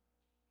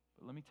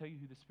 But let me tell you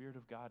who the Spirit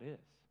of God is.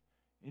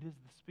 It is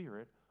the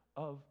Spirit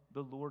of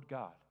the Lord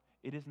God.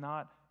 It is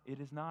not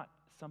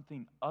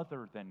something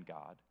other than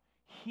God.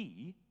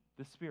 He,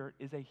 the Spirit,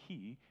 is a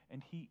He,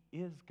 and He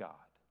is God.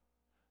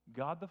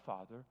 God the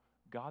Father,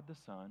 God the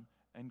Son,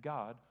 and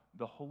God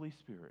the Holy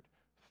Spirit.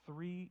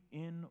 3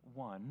 in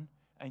 1,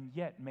 and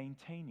yet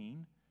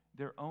maintaining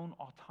their own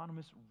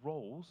autonomous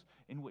roles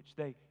in which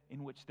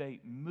they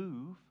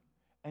move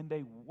and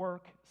they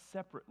work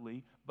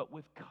separately, but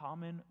with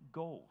common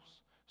goals.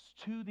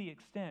 To the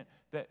extent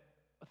that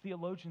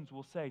theologians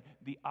will say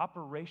the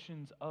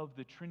operations of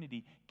the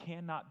Trinity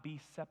cannot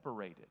be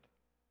separated.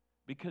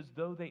 Because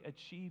though they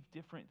achieve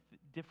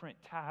different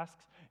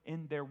tasks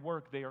in their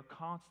work, they are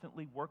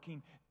constantly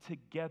working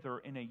together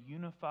in a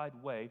unified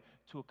way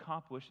to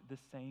accomplish the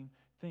same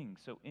thing.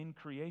 So in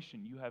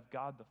creation, you have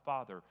God the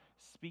Father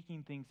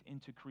speaking things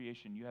into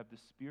creation. You have the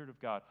Spirit of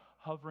God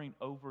hovering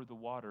over the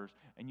waters.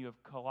 And you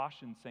have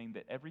Colossians saying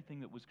that everything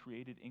that was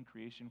created in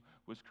creation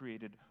was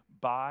created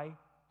by,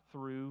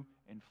 through,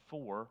 and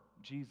for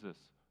Jesus.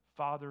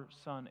 Father,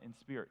 Son, and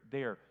Spirit.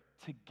 They're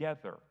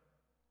together,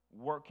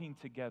 working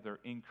together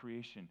in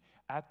creation.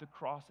 At the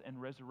cross and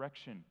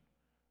resurrection,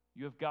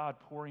 You have God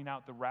pouring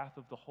out the wrath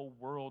of the whole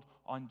world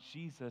on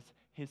Jesus,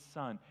 his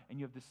Son. And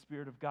you have the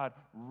Spirit of God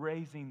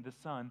raising the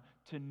Son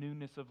to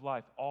newness of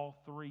life. All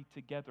three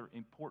together,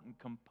 important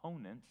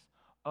components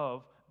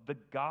of the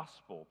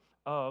gospel,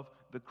 of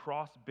the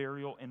cross,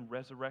 burial, and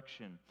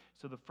resurrection.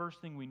 So the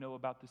first thing we know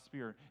about the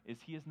Spirit is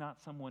he is not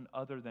someone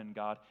other than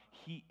God.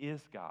 He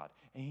is God,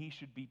 and he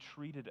should be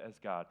treated as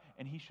God.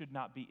 And he should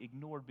not be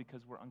ignored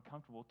because we're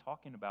uncomfortable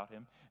talking about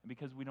him and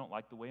because we don't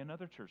like the way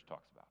another church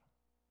talks about him.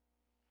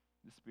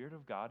 The Spirit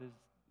of God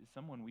is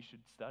someone we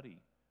should study,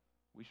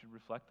 we should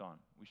reflect on,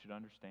 we should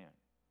understand.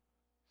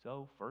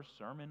 So, first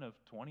sermon of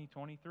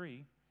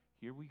 2023,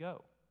 here we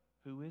go.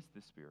 Who is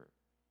the Spirit?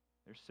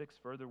 There's 6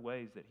 further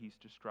ways that he's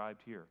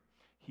described here.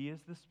 He is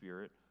the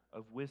Spirit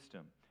of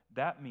wisdom.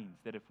 That means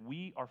that if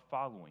we are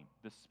following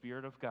the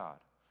Spirit of God,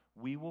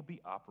 we will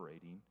be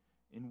operating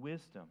in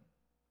wisdom.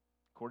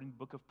 According to the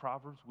book of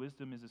Proverbs,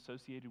 wisdom is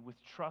associated with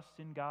trust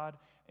in God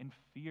and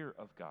fear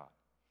of God.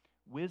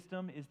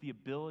 Wisdom is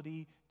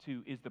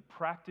the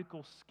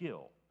practical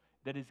skill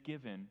that is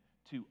given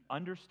to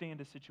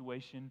understand a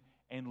situation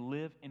and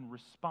live in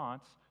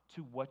response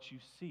to what you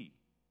see.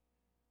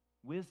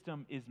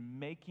 Wisdom is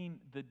making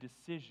the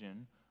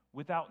decision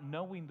without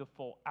knowing the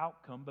full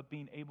outcome, but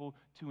being able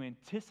to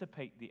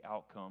anticipate the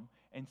outcome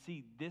and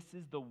see this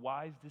is the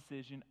wise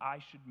decision I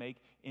should make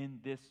in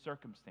this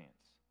circumstance.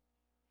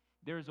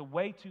 There is a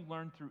way to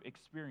learn through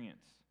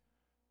experience.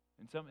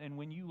 And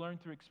when you learn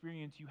through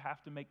experience, you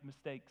have to make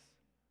mistakes.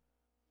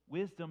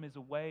 Wisdom is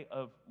a way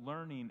of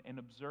learning and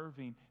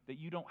observing that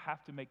you don't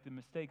have to make the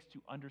mistakes to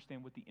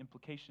understand what the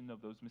implication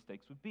of those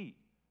mistakes would be.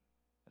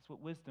 That's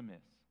what wisdom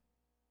is.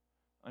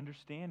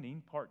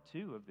 Understanding, part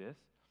 2 of this,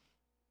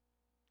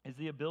 is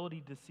the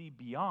ability to see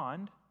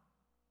beyond,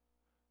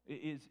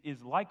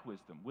 is like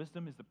wisdom.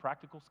 Wisdom is the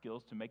practical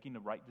skills to making the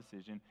right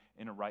decision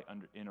in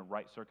a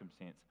right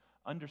circumstance.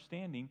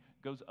 Understanding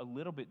goes a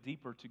little bit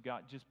deeper to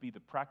just be the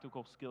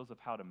practical skills of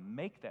how to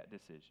make that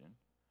decision,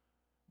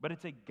 but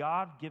it's a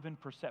God-given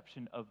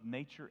perception of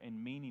nature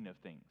and meaning of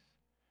things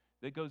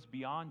that goes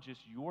beyond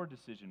just your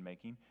decision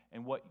making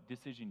and what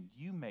decision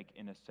you make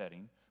in a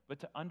setting, but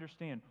to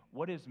understand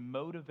what is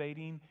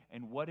motivating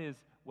and what is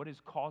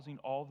causing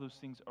all those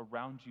things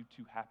around you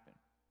to happen.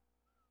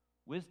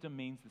 Wisdom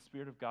means the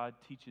Spirit of God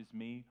teaches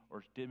me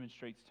or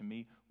demonstrates to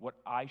me what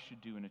I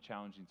should do in a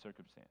challenging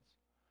circumstance.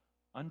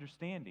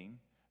 Understanding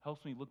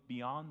helps me look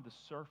beyond the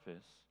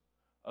surface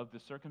of the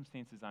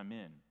circumstances I'm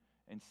in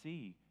and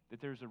see that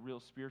there's a real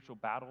spiritual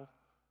battle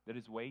that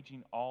is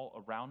waging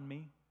all around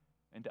me,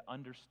 and to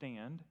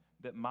understand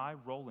that my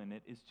role in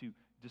it is to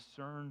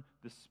discern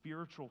the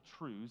spiritual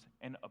truths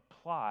and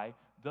apply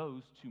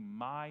those to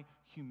my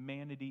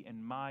humanity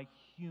and my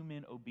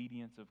human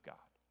obedience of God.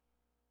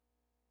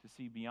 To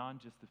see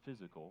beyond just the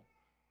physical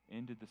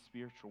into the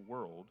spiritual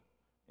world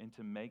and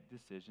to make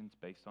decisions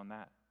based on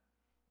that.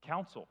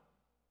 Counsel.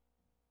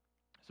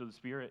 So the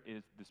Spirit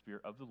is the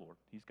Spirit of the Lord.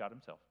 He's God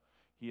himself.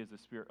 He is the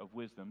Spirit of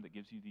wisdom that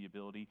gives you the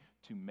ability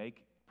to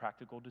make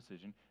practical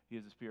decision. He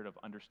is a Spirit of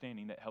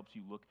understanding that helps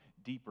you look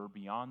deeper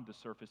beyond the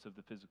surface of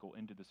the physical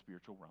into the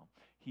spiritual realm.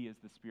 He is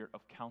the Spirit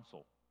of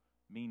counsel,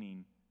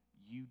 meaning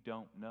you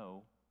don't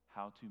know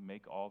how to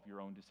make all of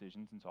your own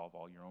decisions and solve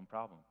all your own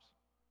problems.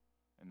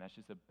 And that's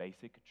just a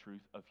basic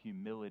truth of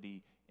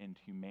humility and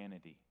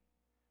humanity.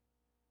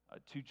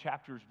 2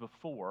 chapters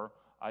before,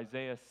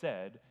 Isaiah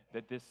said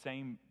that this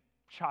same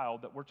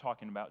child that we're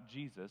talking about,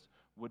 Jesus,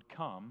 would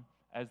come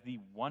as the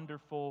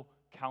wonderful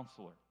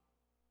counselor.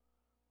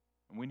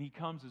 And when he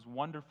comes as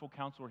wonderful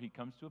counselor, he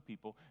comes to a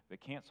people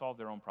that can't solve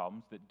their own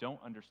problems, that don't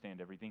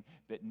understand everything,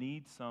 that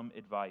need some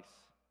advice.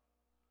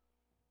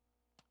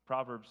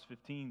 Proverbs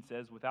 15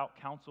 says, without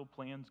counsel,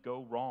 plans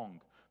go wrong,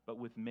 but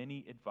with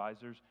many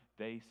advisors,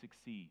 they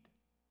succeed.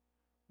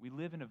 We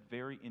live in a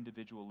very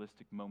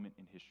individualistic moment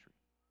in history.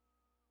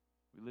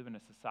 We live in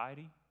a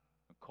society,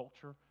 a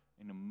culture,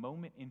 in a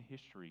moment in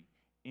history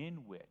in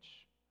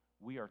which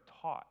we are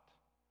taught,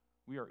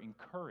 we are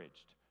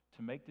encouraged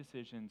to make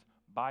decisions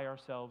by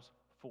ourselves,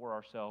 for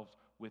ourselves,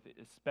 with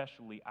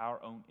especially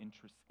our own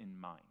interests in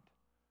mind.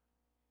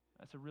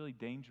 That's a really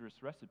dangerous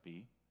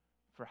recipe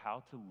for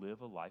how to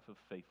live a life of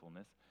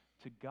faithfulness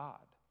to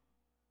God,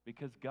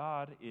 because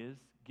God is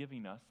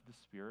giving us the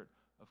Spirit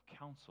of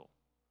counsel.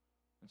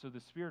 And so the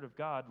Spirit of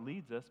God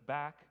leads us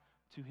back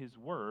to His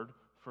Word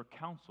for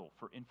counsel,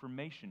 for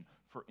information,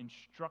 for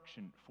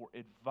instruction, for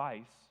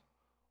advice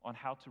on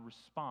how to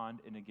respond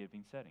in a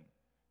given setting.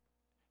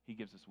 He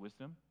gives us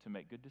wisdom to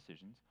make good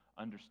decisions,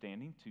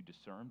 understanding to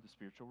discern the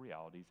spiritual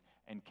realities,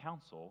 and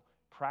counsel,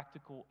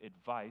 practical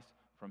advice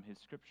from His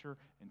Scripture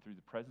and through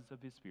the presence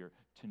of His Spirit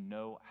to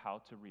know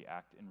how to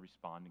react and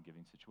respond in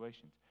given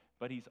situations.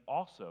 But He's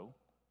also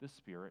the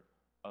Spirit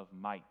of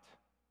might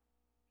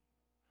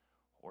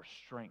or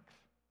strength.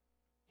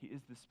 He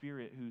is the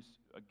Spirit who's,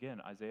 again,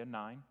 Isaiah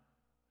 9,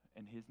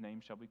 and His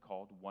name shall be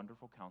called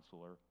Wonderful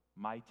Counselor,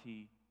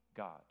 Mighty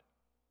God,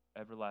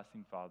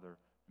 Everlasting Father,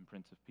 and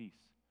Prince of Peace.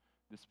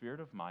 The Spirit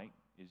of might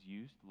is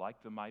used,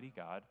 like the mighty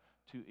God,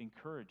 to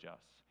encourage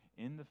us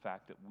in the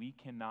fact that we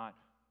cannot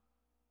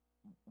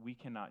we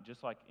cannot,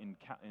 just like in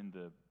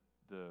the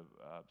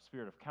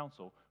spirit of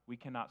counsel, we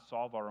cannot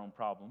solve our own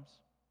problems,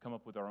 come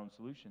up with our own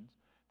solutions.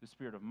 The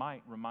spirit of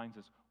might reminds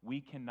us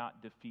we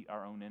cannot defeat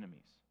our own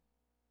enemies.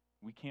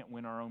 We can't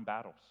win our own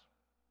battles.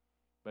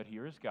 But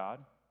here is God,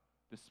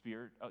 the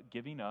Spirit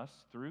giving us,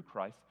 through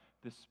Christ,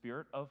 the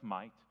spirit of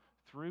might,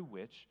 through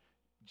which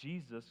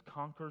Jesus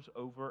conquers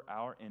over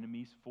our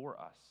enemies for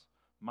us.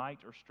 Might,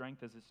 or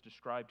strength as it's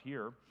described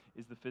here,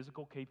 is the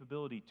physical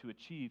capability to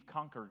achieve,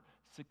 conquer,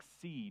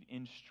 succeed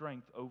in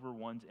strength over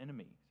one's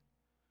enemies.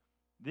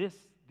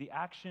 The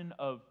action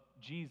of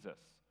Jesus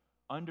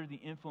under the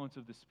influence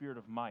of the spirit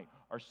of might,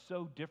 are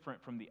so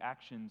different from the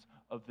actions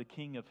of the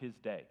king of his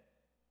day.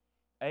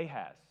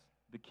 Ahaz,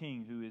 the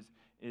king who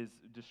is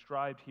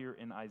described here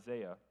in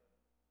Isaiah,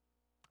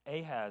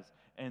 Ahaz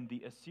and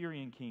the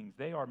Assyrian kings,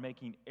 they are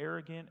making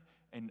arrogant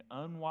and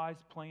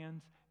unwise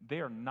plans. They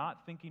are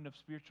not thinking of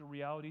spiritual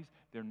realities.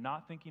 They're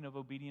not thinking of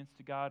obedience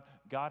to God.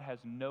 God has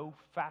no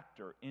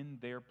factor in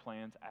their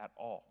plans at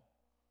all.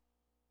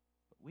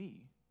 But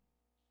we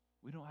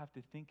don't have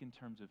to think in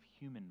terms of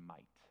human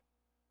might.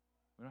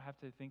 We don't have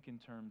to think in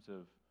terms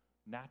of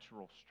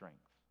natural strength.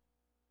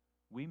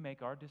 We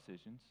make our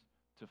decisions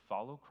to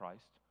follow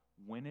Christ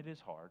when it is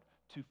hard,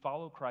 to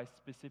follow Christ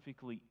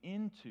specifically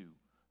into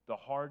the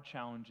hard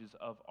challenges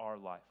of our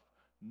life,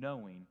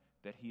 knowing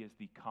that He is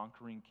the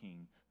conquering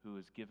King who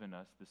has given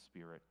us the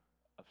spirit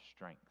of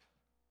strength.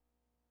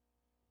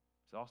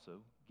 He's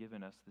also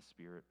given us the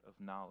spirit of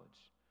knowledge.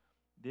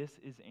 This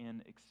is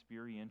an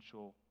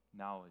experiential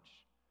knowledge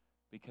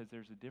because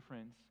there's a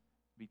difference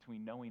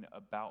between knowing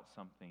about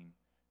something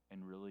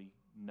and really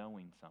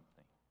knowing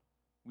something.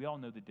 We all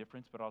know the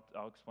difference, but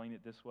I'll explain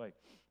it this way.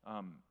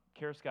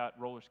 Karis got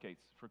roller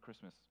skates for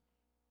Christmas.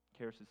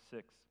 Karis is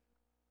 6.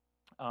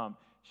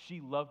 She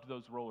loved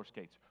those roller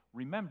skates.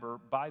 Remember,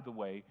 by the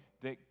way,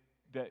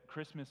 that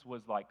Christmas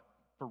was like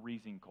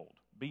freezing cold,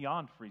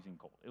 beyond freezing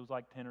cold. It was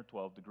like 10 or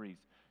 12 degrees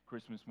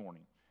Christmas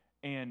morning.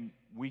 And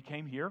we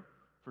came here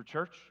for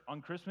church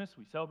on Christmas.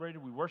 We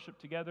celebrated, we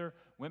worshiped together,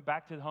 went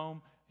back to the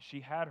home. She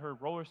had her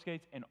roller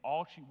skates, and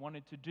all she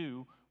wanted to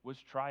do was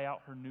try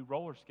out her new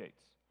roller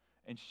skates.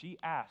 And she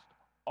asked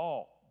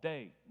all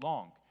day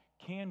long,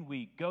 can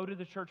we go to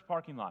the church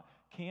parking lot?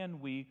 Can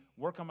we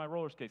work on my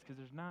roller skates? Because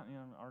there's not,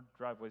 our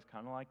driveway's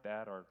kind of like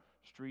that. Our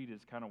street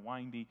is kind of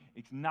windy.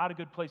 It's not a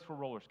good place for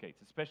roller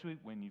skates, especially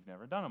when you've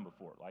never done them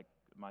before, like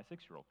my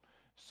 6-year-old.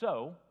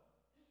 So,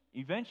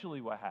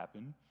 eventually what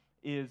happened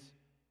is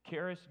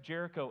Karis,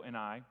 Jericho, and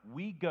I,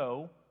 we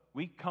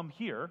come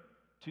here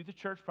to the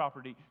church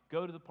property,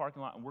 go to the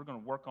parking lot, and we're going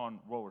to work on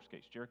roller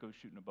skates. Jericho's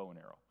shooting a bow and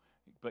arrow.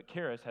 But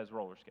Karis has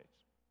roller skates.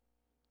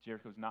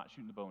 Jericho's not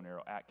shooting the bow and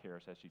arrow at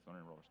Karis as she's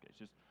learning roller skates.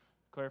 Just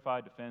clarify,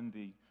 defend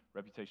the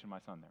reputation of my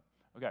son there.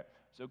 Okay,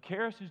 so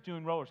Karis is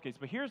doing roller skates,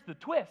 but here's the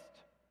twist.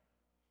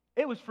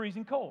 It was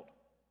freezing cold.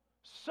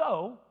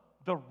 So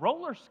the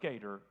roller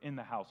skater in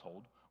the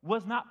household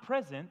was not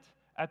present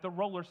at the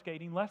roller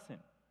skating lesson.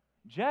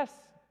 Jess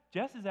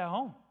is at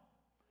home.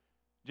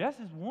 Jess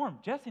is warm.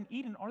 Jess and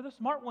Eden are the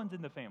smart ones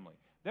in the family.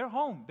 They're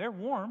home. They're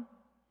warm.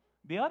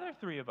 The other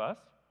 3 of us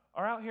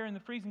are out here in the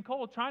freezing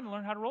cold trying to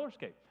learn how to roller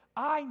skate.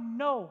 I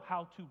know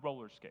how to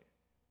roller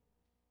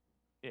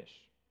skate-ish.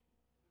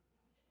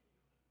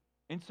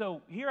 And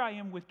so here I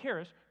am with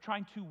Karis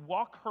trying to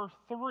walk her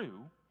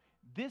through,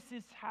 this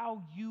is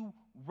how you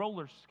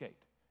roller skate.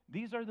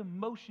 These are the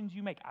motions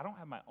you make. I don't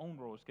have my own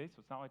roller skates,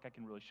 so it's not like I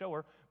can really show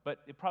her, but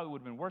it probably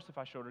would have been worse if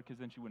I showed her because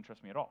then she wouldn't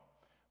trust me at all.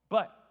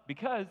 But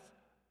because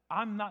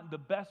I'm not the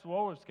best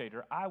roller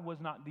skater, I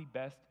was not the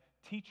best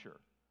teacher.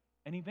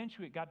 And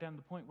eventually it got down to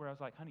the point where I was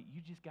like, honey,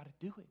 you just got to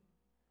do it.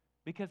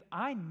 Because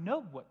I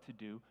know what to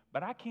do,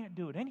 but I can't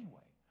do it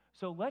anyway.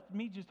 So let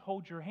me just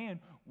hold your hand.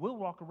 We'll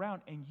walk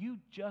around, and you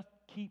just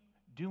keep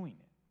doing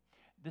it.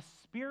 The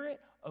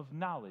spirit of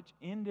knowledge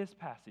in this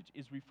passage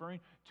is referring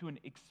to an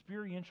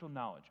experiential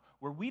knowledge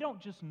where we don't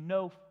just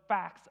know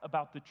facts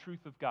about the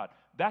truth of God.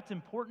 That's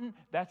important.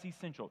 That's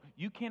essential.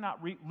 You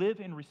cannot live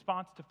in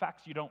response to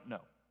facts you don't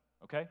know,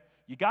 okay?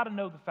 You got to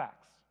know the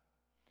facts.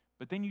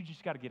 But then you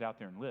just got to get out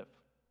there and live.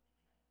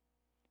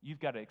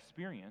 You've got to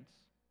experience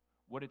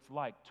what it's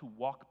like to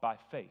walk by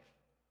faith.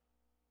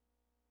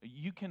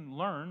 You can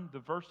learn the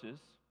verses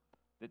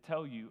that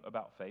tell you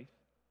about faith.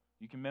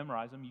 You can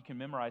memorize them. You can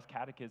memorize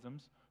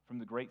catechisms from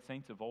the great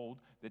saints of old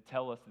that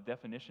tell us the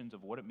definitions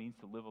of what it means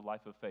to live a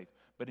life of faith.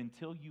 But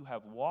until you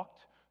have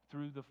walked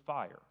through the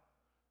fire,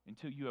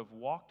 until you have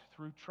walked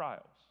through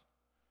trials,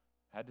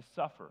 had to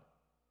suffer,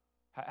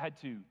 had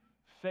to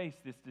face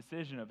this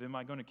decision of, am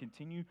I going to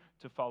continue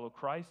to follow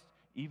Christ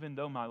even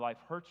though my life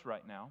hurts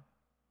right now?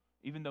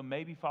 Even though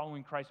maybe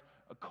following Christ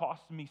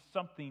costs me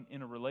something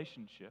in a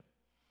relationship,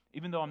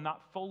 even though I'm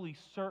not fully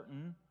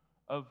certain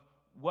of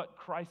what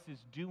Christ is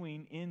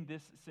doing in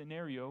this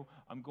scenario,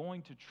 I'm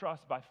going to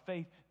trust by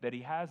faith that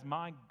He has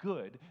my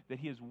good, that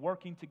He is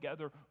working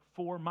together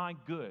for my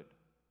good.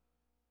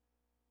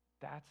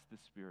 That's the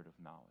spirit of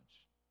knowledge.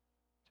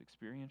 It's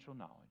experiential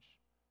knowledge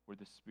where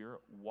the Spirit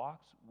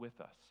walks with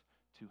us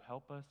to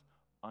help us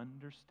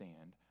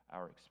understand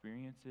our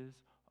experiences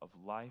of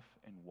life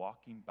and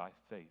walking by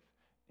faith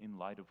in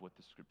light of what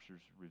the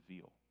Scriptures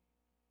reveal.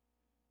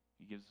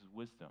 He gives us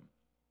wisdom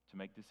to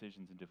make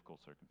decisions in difficult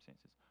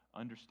circumstances,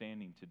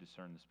 understanding to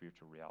discern the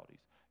spiritual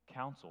realities,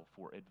 counsel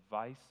for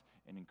advice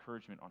and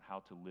encouragement on how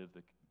to live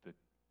the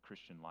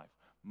Christian life,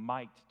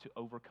 might to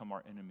overcome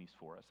our enemies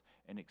for us,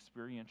 and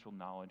experiential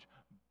knowledge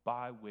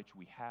by which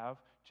we have,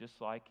 just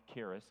like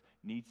Karis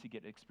needs to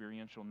get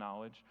experiential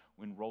knowledge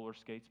when roller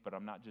skates, but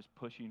I'm not just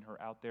pushing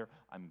her out there,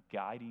 I'm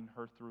guiding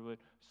her through it.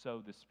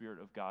 So the Spirit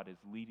of God is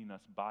leading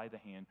us by the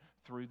hand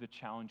through the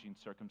challenging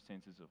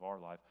circumstances of our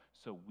life,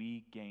 so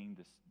we gain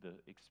the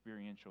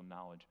experiential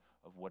knowledge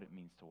of what it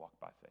means to walk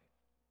by faith.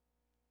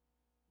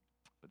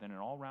 But then it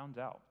all rounds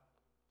out.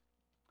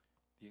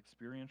 The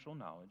experiential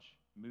knowledge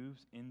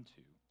moves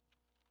into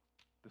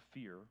the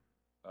fear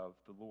of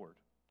the Lord.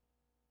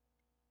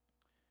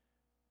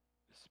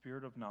 The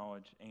spirit of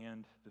knowledge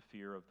and the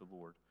fear of the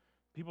Lord.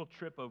 People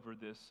trip over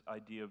this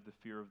idea of the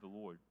fear of the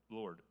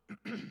Lord.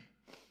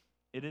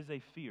 It is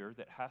a fear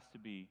that has to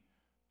be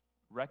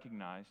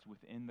recognized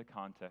within the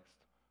context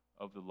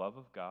of the love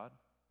of God,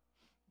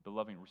 the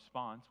loving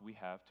response we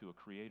have to a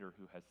Creator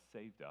who has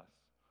saved us,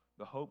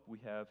 the hope we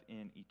have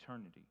in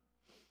eternity.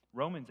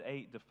 Romans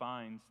 8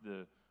 defines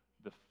the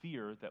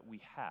fear that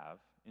we have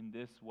in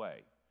this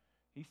way.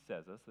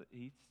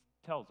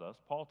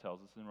 Paul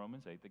tells us in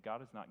Romans 8 that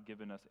God has not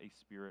given us a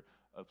spirit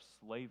of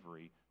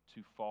slavery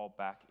to fall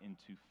back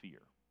into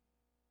fear,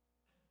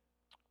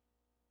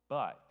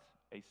 but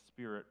a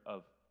spirit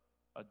of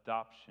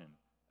adoption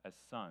as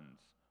sons,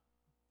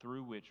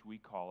 through which we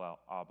call out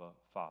Abba,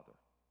 Father.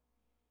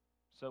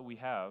 So we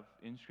have,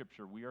 in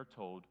Scripture, we are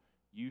told,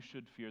 you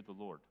should fear the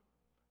Lord.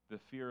 The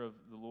fear of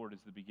the Lord is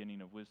the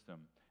beginning of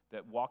wisdom.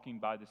 That walking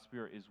by the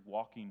Spirit is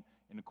walking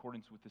in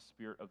accordance with the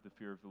spirit of the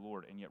fear of the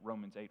Lord. And yet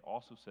Romans 8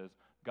 also says,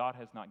 God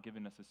has not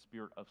given us a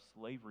spirit of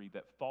slavery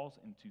that falls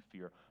into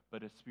fear,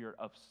 but a spirit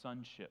of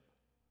sonship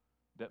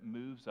that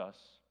moves us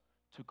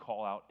to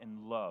call out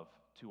in love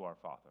to our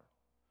Father.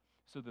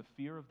 So the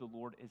fear of the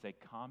Lord is a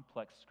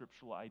complex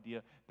scriptural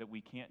idea that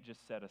we can't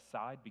just set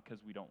aside because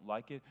we don't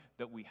like it,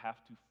 that we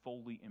have to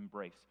fully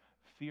embrace.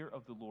 Fear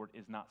of the Lord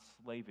is not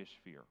slavish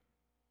fear,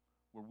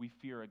 where we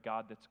fear a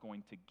God that's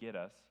going to get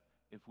us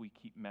if we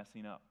keep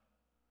messing up.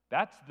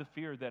 That's the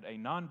fear that a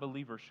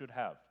non-believer should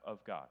have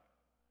of God.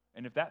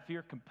 And if that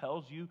fear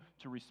compels you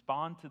to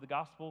respond to the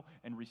gospel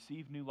and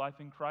receive new life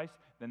in Christ,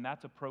 then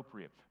that's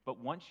appropriate. But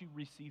once you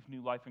receive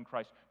new life in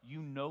Christ,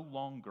 you no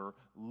longer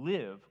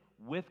live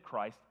with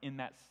Christ in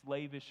that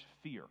slavish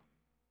fear,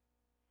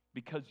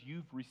 because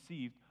you've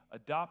received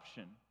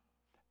adoption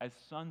as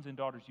sons and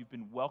daughters. You've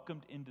been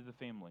welcomed into the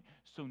family.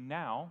 So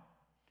now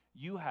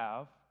you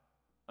have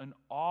an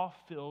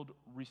awe-filled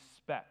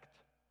respect,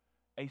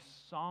 a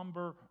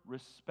somber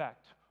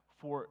respect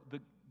for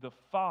the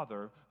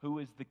Father, who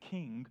is the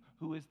King,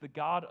 who is the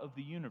God of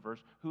the universe,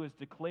 who has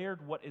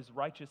declared what is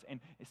righteous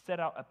and set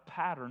out a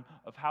pattern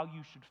of how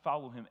you should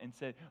follow him and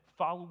said,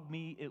 follow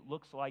me, it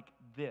looks like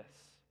this.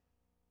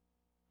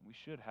 We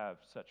should have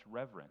such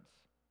reverence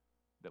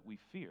that we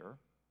fear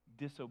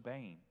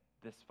disobeying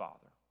this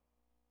Father.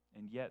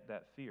 And yet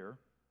that fear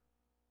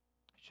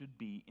should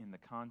be in the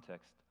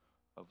context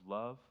of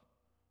love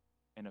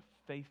and a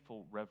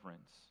faithful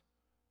reverence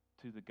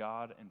to the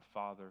God and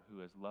Father who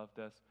has loved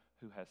us,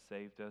 who has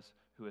saved us,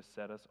 who has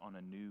set us on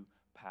a new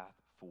path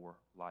for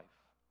life.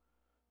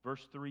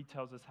 Verse 3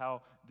 tells us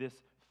how this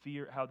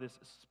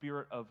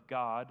Spirit of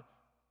God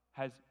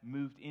has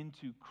moved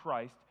into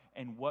Christ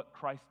and what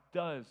Christ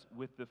does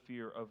with the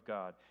fear of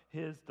God.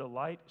 His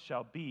delight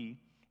shall be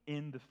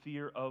in the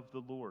fear of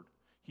the Lord.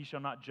 He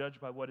shall not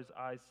judge by what his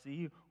eyes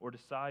see or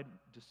decide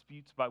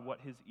disputes by what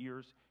his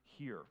ears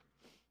hear.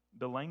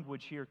 The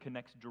language here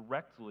connects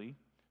directly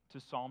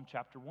to Psalm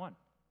chapter 1.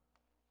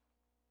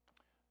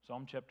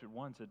 Psalm chapter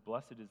 1 said,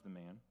 blessed is the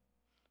man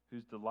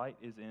whose delight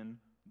is in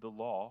the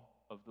law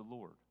of the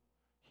Lord.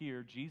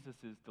 Here, Jesus'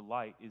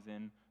 delight is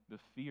in the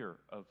fear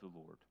of the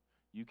Lord.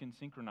 You can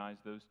synchronize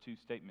those two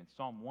statements.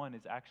 Psalm 1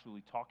 is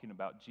actually talking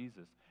about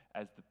Jesus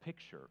as the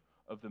picture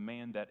of the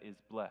man that is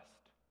blessed.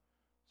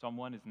 Psalm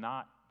 1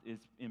 is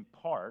in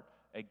part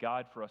a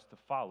guide for us to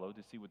follow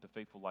to see what the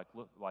faithful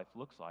life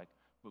looks like.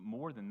 But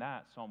more than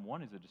that, Psalm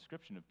 1 is a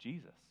description of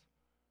Jesus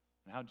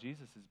and how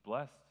Jesus is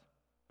blessed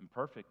and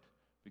perfect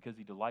because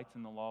he delights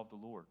in the law of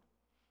the Lord.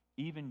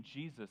 Even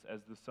Jesus, as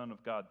the Son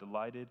of God,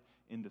 delighted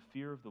in the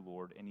fear of the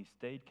Lord, and he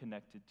stayed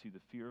connected to the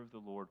fear of the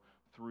Lord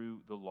through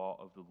the law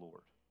of the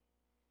Lord.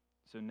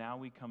 So now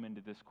we come into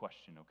this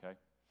question, okay?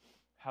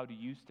 How do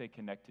you stay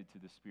connected to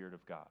the Spirit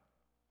of God?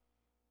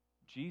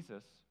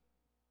 Jesus,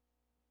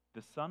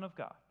 the Son of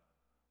God,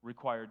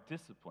 required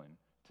discipline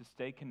to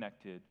stay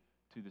connected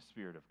to the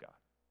Spirit of God.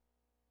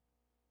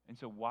 And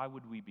so why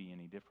would we be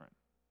any different?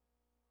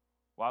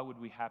 Why would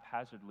we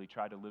haphazardly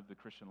try to live the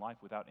Christian life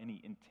without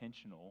any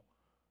intentional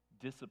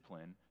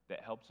discipline that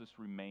helps us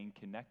remain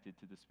connected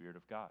to the Spirit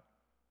of God?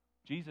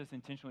 Jesus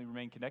intentionally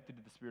remained connected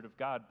to the Spirit of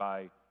God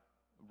by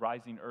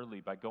rising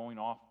early, by going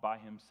off by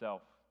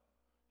himself.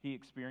 He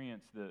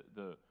experienced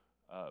the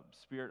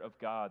Spirit of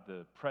God,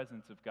 the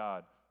presence of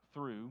God,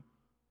 through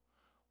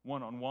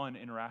one-on-one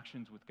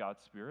interactions with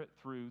God's Spirit,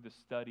 through the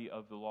study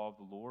of the law of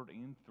the Lord,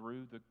 and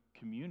through the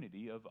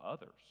community of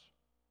others.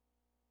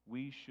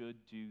 We should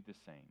do the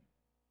same.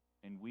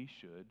 And we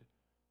should,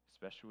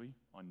 especially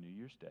on New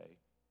Year's Day,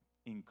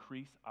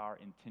 increase our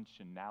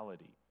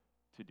intentionality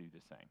to do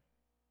the same.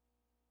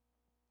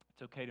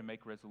 It's okay to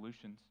make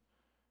resolutions,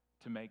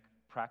 to make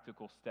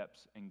practical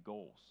steps and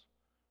goals.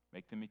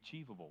 Make them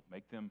achievable.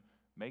 Make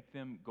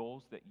them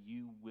goals that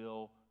you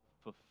will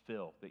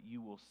fulfill, that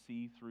you will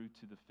see through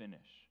to the finish.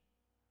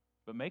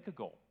 But make a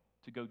goal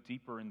to go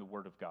deeper in the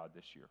Word of God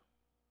this year.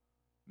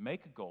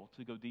 Make a goal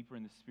to go deeper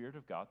in the Spirit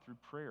of God through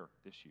prayer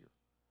this year.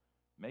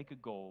 Make a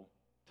goal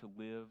to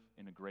live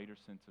in a greater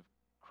sense of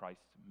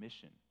Christ's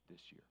mission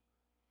this year.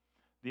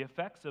 The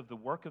effects of the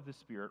work of the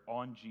Spirit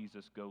on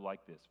Jesus go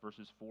like this,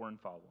 verses 4 and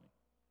following.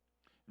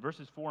 In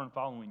verses 4 and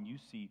following, you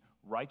see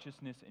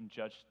righteousness and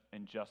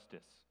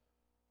justice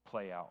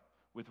play out.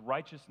 With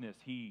righteousness,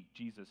 he,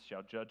 Jesus,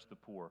 shall judge the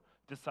poor,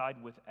 decide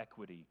with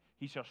equity.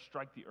 He shall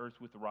strike the earth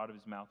with the rod of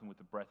his mouth, and with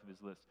the breath of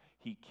his lips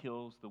he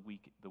kills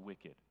the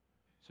wicked.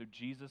 So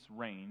Jesus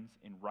reigns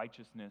in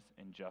righteousness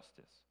and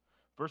justice.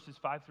 Verses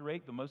 5 through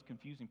 8, the most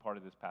confusing part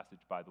of this passage,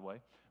 by the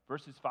way.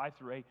 Verses 5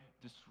 through 8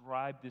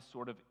 describe this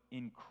sort of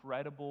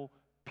incredible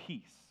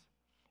peace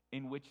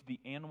in which the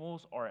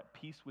animals are at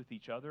peace with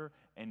each other,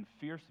 and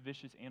fierce,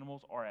 vicious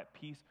animals are at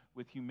peace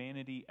with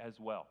humanity as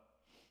well.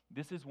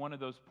 This is one of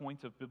those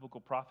points of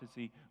biblical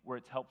prophecy where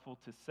it's helpful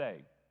to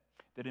say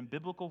that in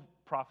biblical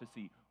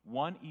prophecy,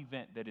 one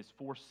event that is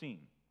foreseen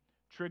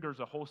triggers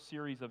a whole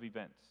series of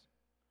events.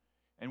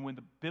 And when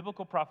the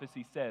biblical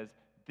prophecy says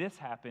this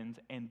happens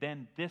and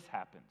then this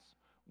happens,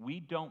 we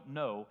don't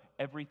know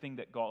everything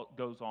that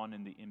goes on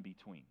in the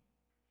in-between.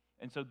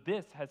 And so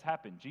this has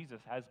happened.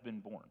 Jesus has been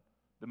born.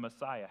 The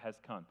Messiah has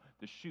come.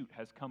 The shoot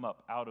has come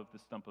up out of the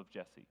stump of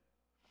Jesse.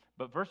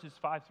 But verses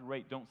 5 through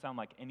 8 don't sound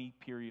like any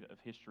period of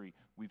history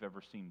we've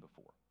ever seen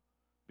before,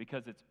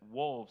 because it's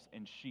wolves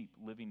and sheep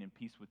living in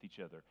peace with each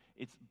other.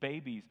 It's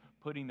babies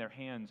putting their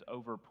hands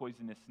over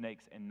poisonous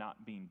snakes and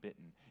not being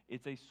bitten.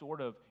 It's a sort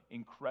of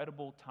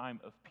incredible time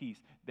of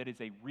peace that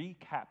is a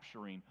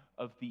recapturing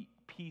of the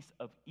peace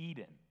of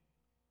Eden.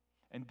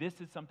 And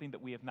this is something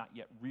that we have not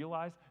yet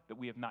realized, that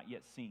we have not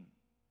yet seen.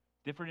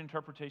 Different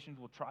interpretations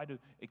will try to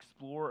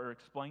explore or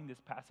explain this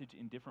passage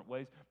in different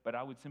ways, but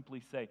I would simply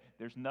say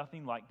there's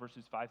nothing like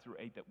verses 5 through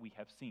 8 that we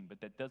have seen,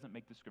 but that doesn't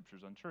make the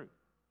scriptures untrue.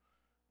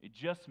 It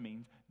just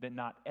means that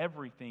not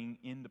everything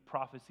in the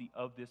prophecy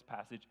of this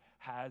passage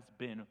has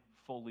been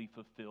fully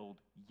fulfilled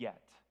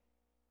yet.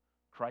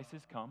 Christ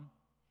has come.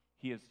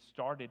 He has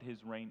started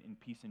his reign in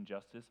peace and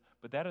justice,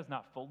 but that has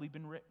not fully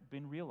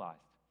been realized,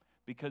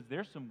 because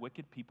there's some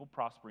wicked people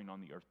prospering on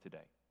the earth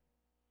today.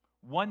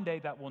 One day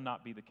that will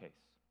not be the case.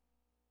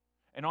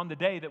 And on the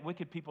day that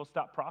wicked people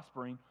stop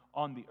prospering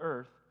on the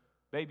earth,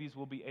 babies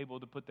will be able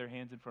to put their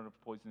hands in front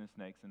of poisonous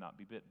snakes and not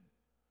be bitten.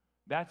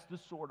 That's the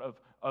sort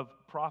of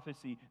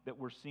prophecy that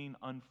we're seeing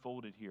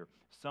unfolded here.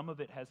 Some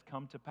of it has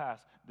come to pass.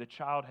 The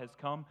child has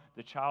come.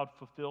 The child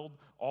fulfilled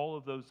all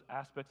of those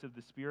aspects of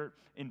the Spirit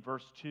in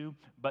verse 2,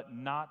 but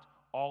not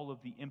all of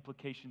the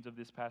implications of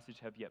this passage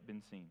have yet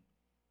been seen.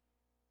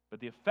 But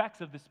the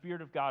effects of the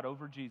Spirit of God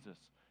over Jesus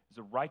is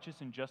a righteous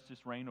and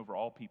justice reign over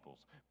all peoples,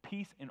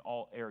 peace in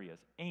all areas,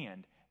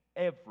 and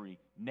every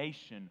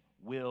nation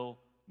will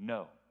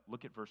know.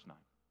 Look at verse 9.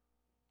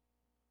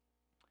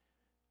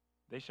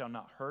 They shall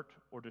not hurt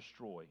or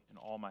destroy in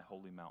all my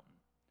holy mountain,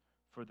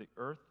 for the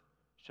earth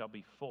shall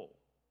be full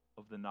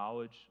of the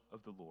knowledge of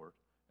the Lord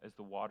as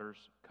the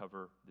waters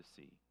cover the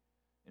sea.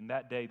 In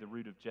that day the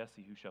root of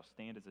Jesse, who shall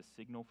stand as a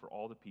signal for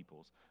all the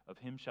peoples, of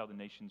him shall the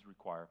nations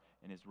require,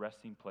 and his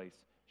resting place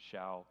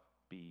shall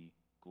be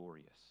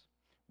glorious.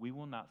 We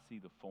will not see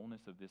the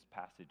fullness of this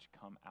passage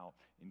come out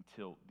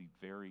until the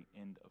very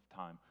end of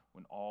time,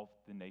 when all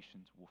the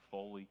nations will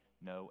fully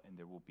know and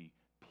there will be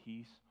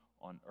peace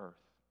on earth.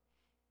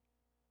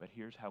 But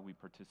here's how we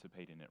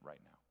participate in it right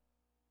now.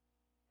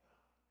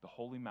 The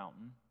holy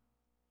mountain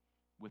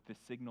with the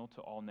signal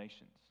to all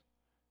nations,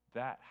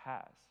 that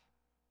has,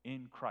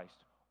 in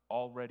Christ,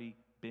 already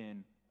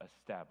been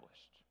established.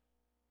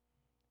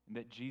 And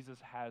that Jesus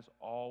has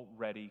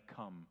already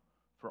come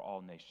for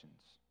all nations.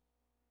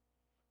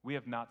 We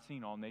have not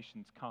seen all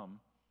nations come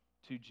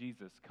to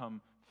Jesus,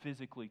 come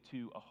physically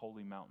to a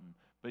holy mountain.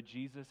 But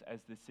Jesus, as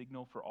the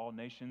signal for all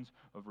nations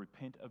of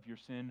repent of your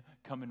sin,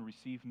 come and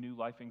receive new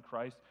life in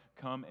Christ,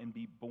 come and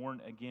be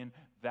born again,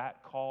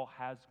 that call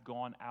has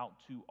gone out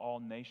to all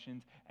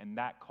nations, and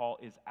that call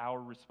is our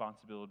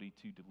responsibility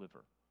to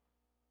deliver.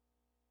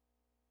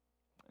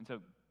 And so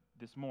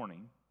this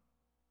morning,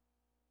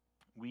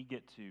 we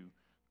get to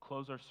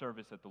close our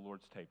service at the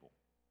Lord's table.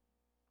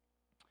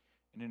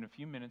 And in a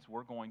few minutes,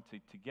 we're going to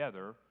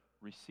together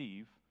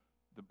receive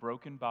the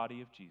broken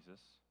body of Jesus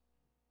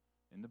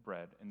in the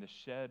bread and the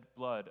shed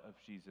blood of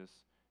Jesus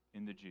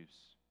in the juice.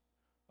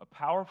 A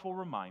powerful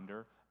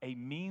reminder, a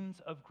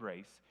means of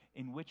grace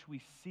in which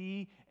we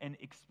see and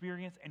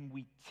experience and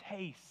we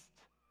taste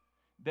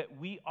that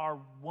we are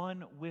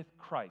one with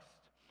Christ.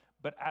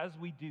 But as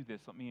we do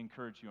this, let me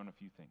encourage you on a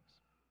few things.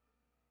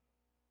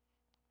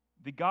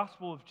 The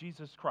gospel of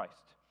Jesus Christ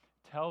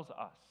tells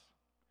us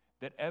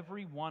that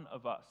every one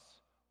of us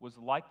was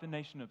like the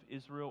nation of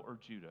Israel or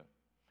Judah,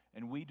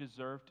 and we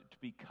deserved to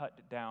be cut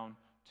down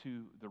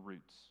to the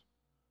roots.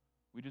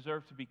 We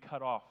deserve to be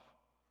cut off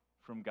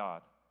from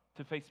God,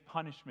 to face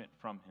punishment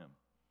from Him.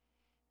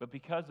 But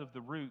because of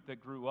the root that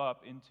grew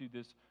up into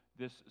this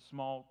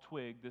small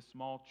twig, this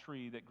small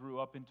tree that grew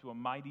up into a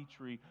mighty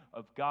tree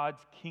of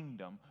God's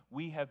kingdom,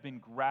 we have been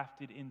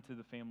grafted into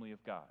the family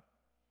of God.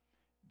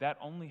 That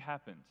only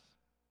happens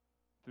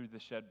through the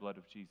shed blood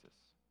of Jesus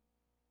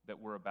that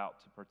we're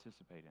about to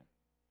participate in.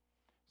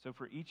 So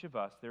for each of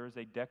us, there is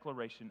a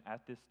declaration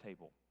at this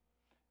table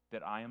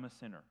that I am a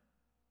sinner,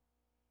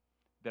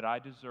 that I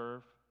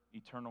deserve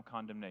eternal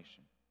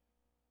condemnation,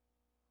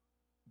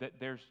 that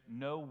there's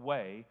no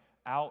way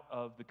out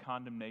of the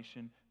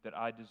condemnation that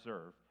I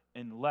deserve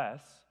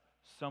unless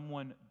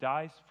someone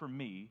dies for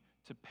me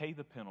to pay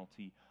the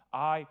penalty.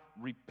 I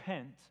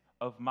repent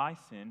of my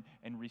sin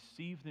and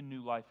receive the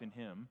new life in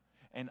Him,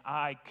 and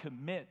I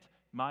commit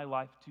my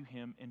life to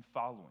Him in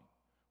following.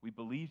 We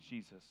believe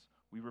Jesus,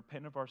 we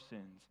repent of our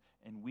sins,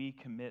 and we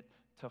commit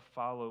to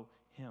follow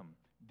Him.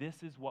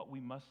 This is what we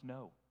must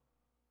know.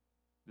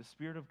 The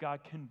Spirit of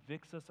God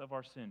convicts us of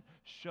our sin,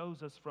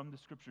 shows us from the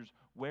Scriptures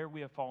where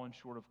we have fallen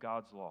short of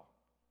God's law.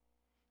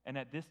 And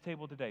at this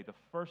table today, the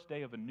first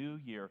day of a new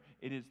year,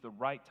 it is the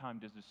right time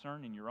to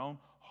discern in your own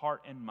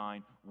heart and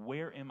mind,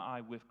 where am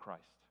I with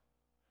Christ?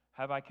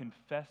 Have I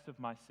confessed of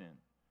my sin?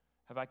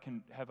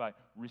 Have I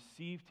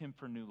received Him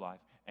for new life?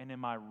 And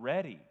am I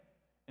ready?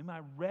 Am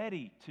I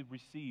ready to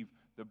receive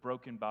the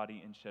broken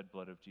body and shed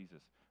blood of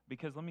Jesus?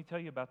 Because let me tell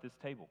you about this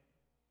table.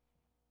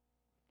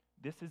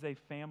 This is a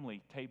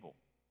family table.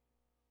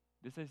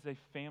 This is a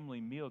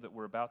family meal that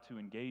we're about to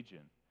engage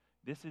in.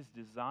 This is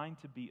designed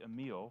to be a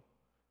meal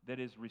that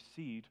is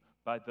received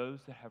by those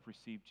that have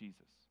received Jesus.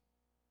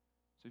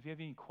 So if you have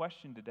any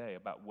question today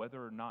about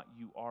whether or not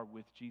you are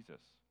with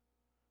Jesus,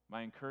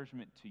 my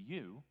encouragement to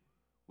you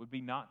would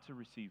be not to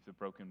receive the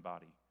broken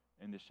body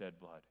and the shed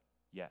blood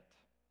yet,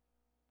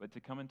 but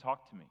to come and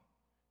talk to me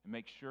and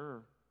make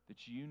sure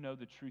that you know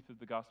the truth of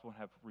the gospel and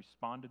have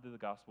responded to the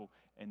gospel,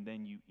 and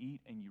then you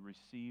eat and you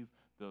receive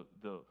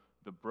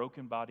the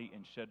broken body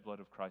and shed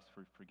blood of Christ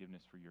for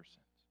forgiveness for your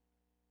sins.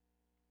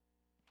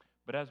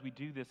 But as we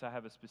do this, I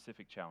have a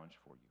specific challenge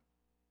for you.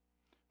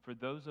 For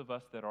those of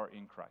us that are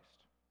in Christ,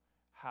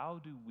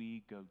 how do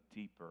we go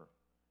deeper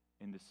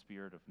in the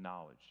spirit of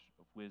knowledge,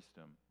 of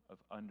wisdom, of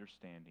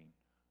understanding,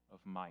 of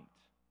might?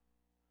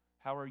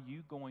 How are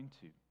you going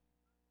to,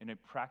 in a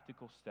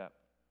practical step,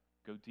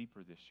 go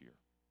deeper this year?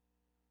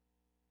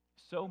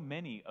 So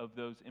many of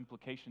those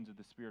implications of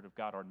the Spirit of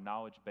God are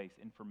knowledge-based,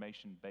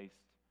 information-based.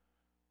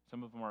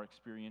 Some of them are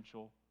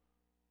experiential.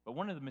 But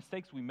one of the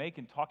mistakes we make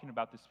in talking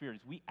about the Spirit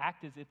is we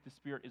act as if the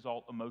Spirit is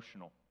all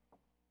emotional.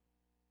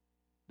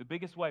 The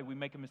biggest way we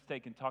make a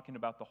mistake in talking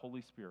about the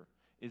Holy Spirit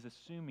is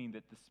assuming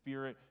that the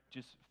Spirit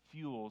just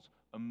fuels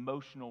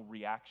emotional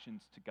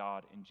reactions to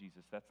God and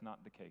Jesus. That's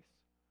not the case.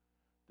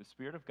 The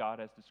Spirit of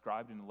God, as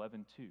described in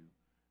 11:2,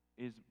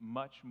 is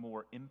much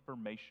more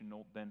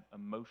informational than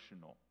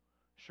emotional.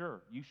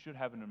 Sure, you should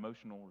have an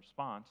emotional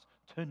response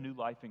to new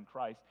life in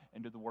Christ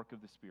and to the work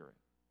of the Spirit.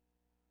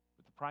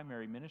 But the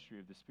primary ministry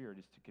of the Spirit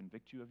is to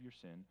convict you of your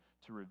sin,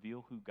 to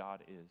reveal who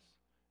God is,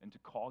 and to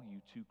call you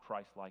to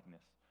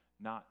Christ-likeness,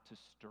 not to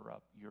stir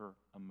up your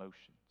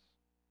emotions.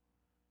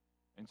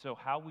 And so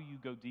how will you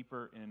go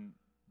deeper in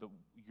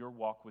your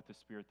walk with the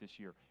Spirit this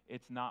year?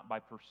 It's not by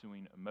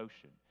pursuing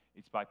emotion.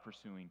 It's by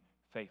pursuing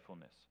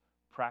faithfulness,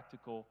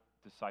 practical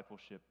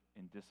discipleship,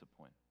 and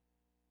discipline.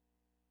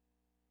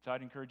 So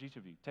I'd encourage each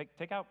of you,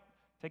 take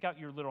out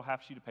your little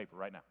half sheet of paper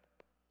right now.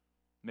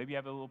 Maybe you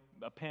have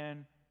a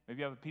pen, maybe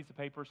you have a piece of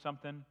paper or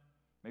something.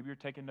 Maybe you're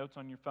taking notes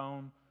on your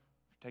phone.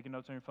 If you're taking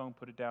notes on your phone,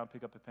 put it down,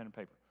 pick up a pen and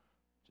paper.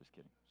 Just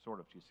kidding. Sort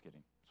of just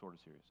kidding. Sort of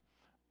serious.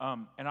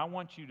 And I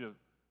want you to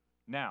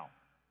now,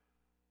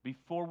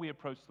 before we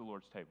approach the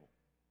Lord's table,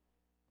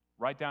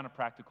 write down a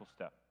practical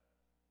step.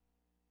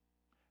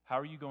 How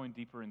are you going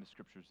deeper in the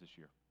Scriptures this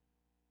year?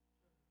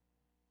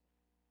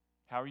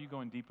 How are you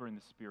going deeper in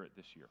the Spirit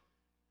this year?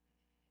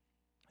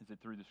 Is it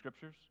through the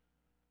Scriptures?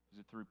 Is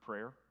it through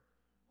prayer?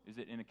 Is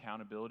it in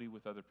accountability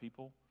with other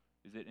people?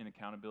 Is it in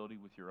accountability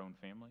with your own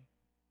family?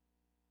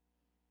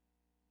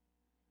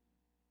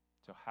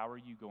 So how are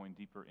you going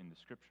deeper in the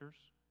Scriptures?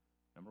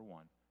 Number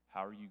one.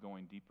 How are you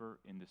going deeper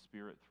in the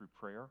Spirit through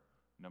prayer?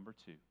 Number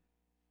two.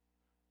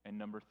 And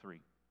number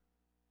three,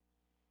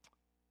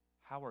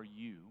 how are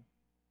you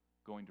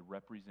going to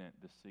represent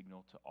the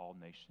signal to all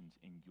nations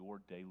in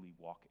your daily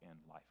walk and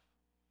life?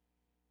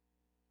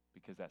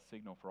 Because that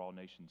signal for all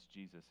nations,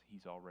 Jesus,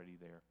 He's already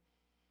there.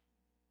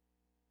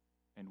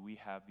 And we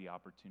have the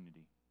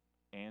opportunity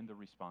and the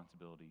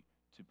responsibility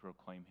to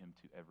proclaim Him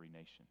to every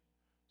nation.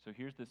 So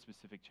here's the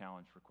specific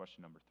challenge for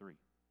question number three.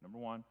 Number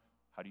one,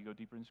 how do you go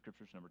deeper in the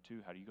Scriptures? Number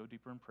two, how do you go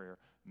deeper in prayer?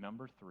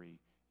 Number three,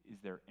 is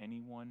there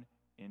anyone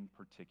in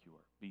particular.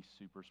 Be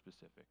super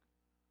specific.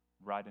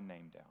 Write a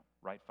name down.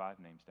 Write 5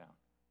 names down.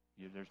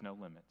 There's no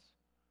limits.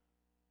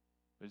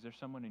 But is there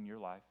someone in your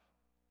life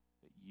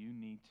that you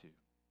need to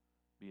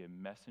be a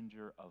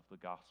messenger of the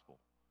gospel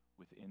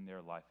within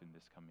their life in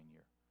this coming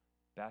year?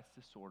 That's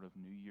the sort of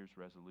New Year's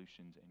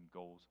resolutions and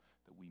goals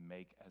that we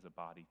make as a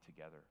body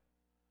together,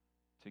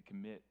 to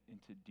commit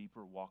into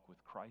deeper walk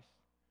with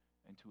Christ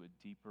and to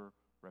a deeper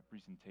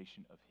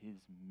representation of his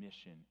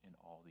mission in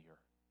all the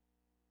earth.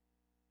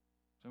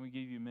 So I'm going to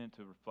give you a minute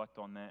to reflect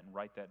on that and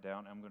write that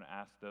down. I'm going to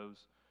ask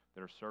those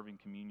that are serving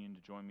communion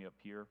to join me up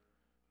here,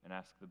 and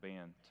ask the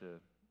band to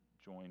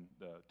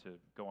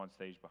go on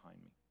stage behind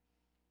me.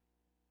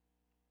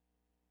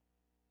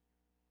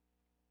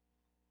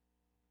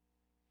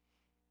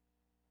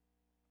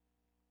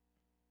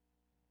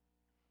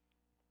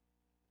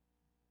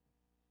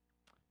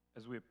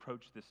 As we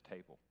approach this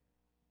table,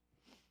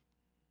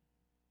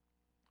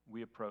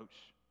 we approach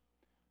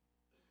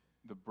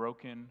the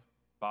broken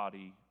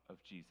body of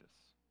Jesus.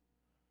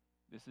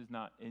 This is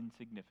not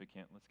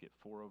insignificant. Let's get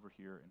 4 over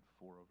here and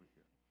 4 over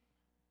here.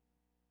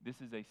 This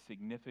is a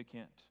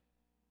significant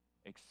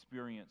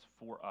experience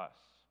for us.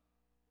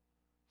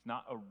 It's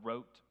not a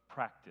rote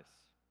practice.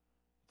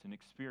 It's an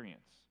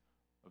experience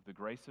of the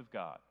grace of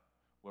God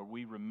where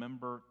we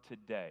remember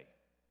today,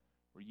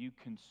 where you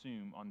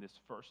consume on this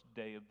first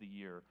day of the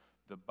year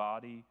the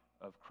body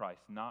of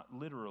Christ. Not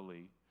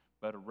literally,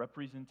 but a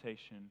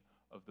representation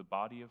of the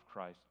body of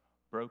Christ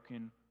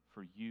broken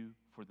for you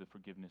for the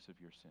forgiveness of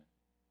your sin.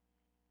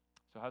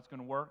 So how it's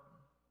going to work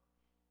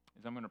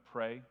is I'm going to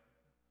pray.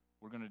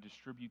 We're going to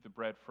distribute the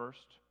bread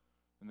first,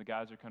 and the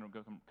guys are going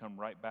to come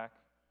right back.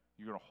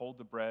 You're going to hold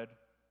the bread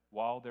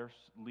while they're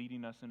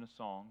leading us in a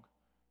song.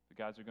 The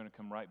guys are going to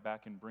come right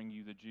back and bring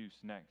you the juice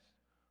next.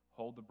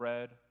 Hold the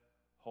bread,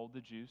 hold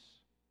the juice,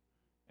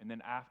 and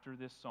then after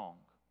this song,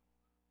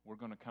 we're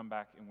going to come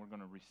back and we're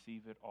going to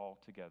receive it all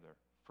together.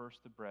 First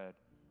the bread,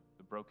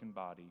 the broken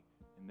body,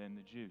 and then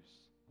the juice,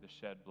 the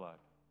shed blood.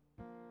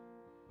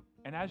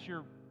 And as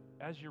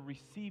you're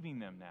receiving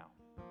them now,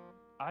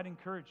 I'd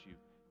encourage you,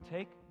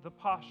 take the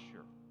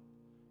posture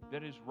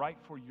that is right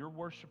for your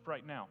worship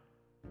right now.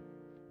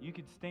 You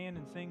can stand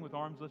and sing with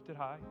arms lifted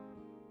high.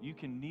 You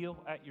can kneel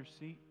at your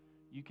seat.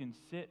 You can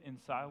sit in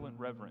silent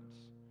reverence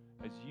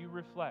as you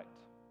reflect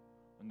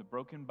on the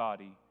broken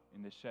body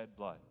and the shed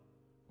blood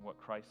and what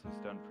Christ has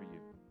done for you.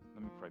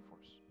 Let me pray for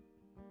us.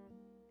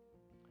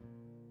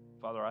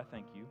 Father, I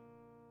thank you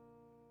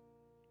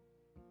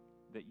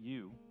that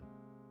you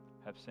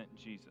have sent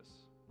Jesus.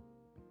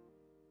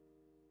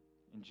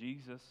 And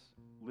Jesus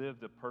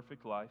lived a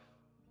perfect life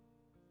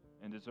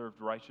and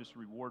deserved righteous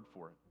reward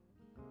for it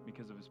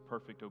because of his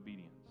perfect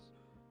obedience.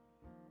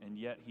 And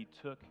yet he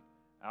took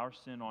our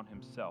sin on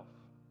himself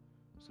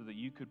so that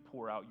you could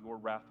pour out your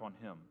wrath on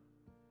him,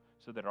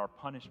 so that our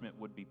punishment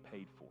would be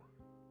paid for.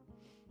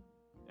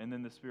 And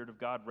then the Spirit of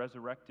God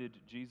resurrected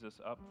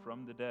Jesus up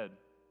from the dead.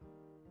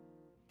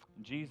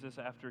 Jesus,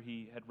 after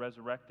he had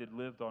resurrected,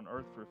 lived on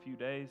earth for a few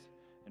days.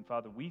 And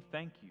Father, we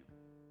thank you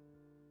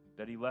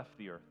that he left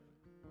the earth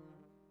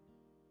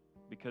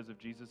because of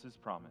Jesus'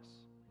 promise.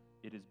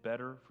 It is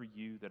better for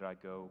you that I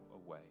go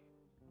away.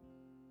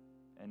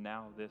 And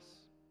now this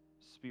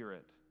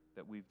Spirit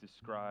that we've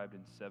described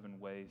in 7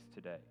 ways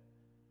today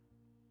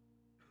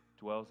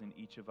dwells in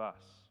each of us.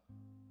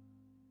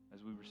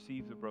 As we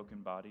receive the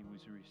broken body,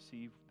 as we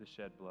receive the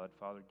shed blood,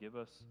 Father, give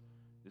us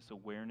this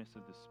awareness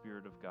of the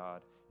Spirit of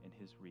God and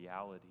his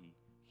reality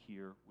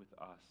here with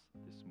us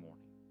this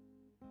morning.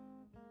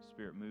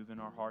 Spirit, move in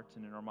our hearts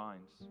and in our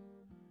minds.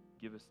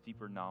 Give us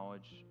deeper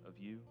knowledge of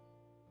you,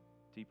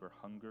 deeper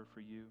hunger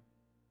for you.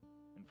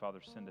 And Father,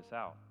 send us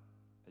out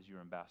as your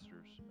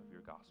ambassadors of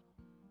your gospel.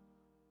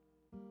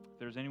 If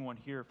there's anyone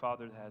here,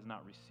 Father, that has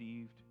not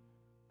received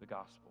the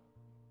gospel,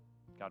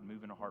 God,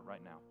 move in a heart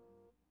right now.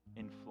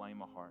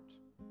 Inflame a heart.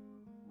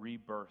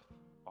 Rebirth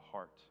a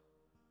heart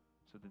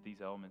so that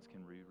these elements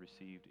can be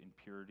received in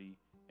purity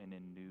and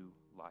in new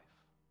life.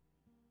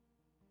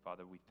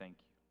 Father, we thank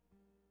you.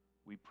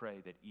 We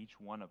pray that each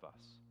one of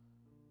us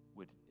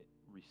would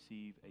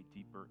receive a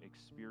deeper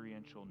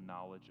experiential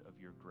knowledge of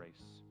your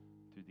grace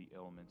through the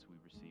elements we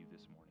receive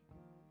this morning.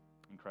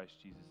 In Christ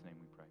Jesus' name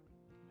we pray.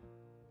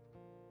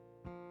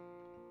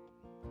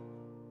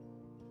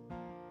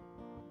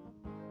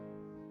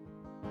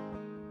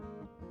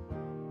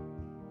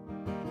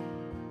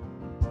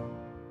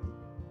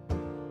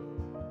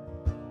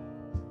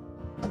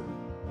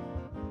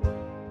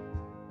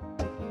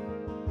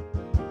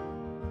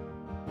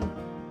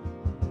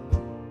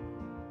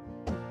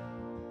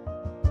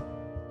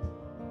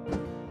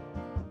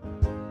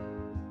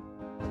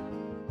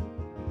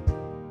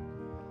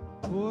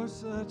 For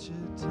such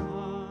a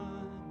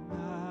time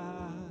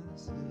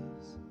as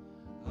this,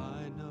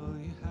 I know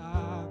you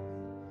have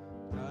me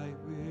right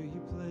where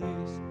you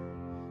placed me.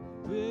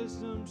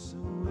 Wisdom so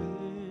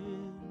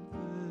infinite,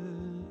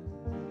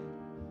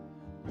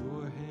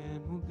 your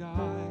hand will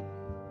guide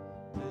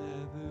me,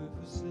 never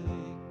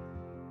forsake.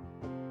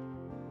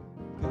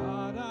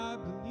 God, I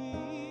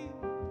believe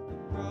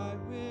I'm right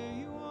where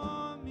you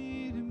want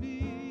me to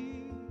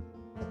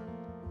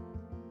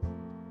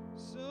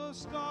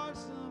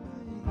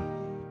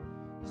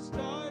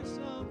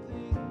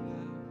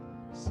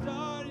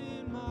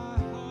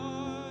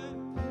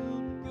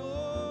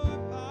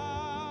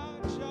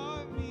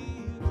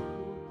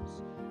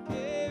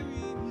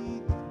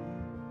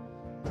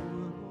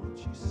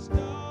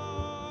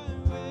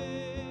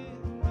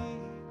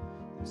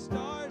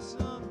start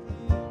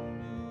something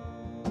new.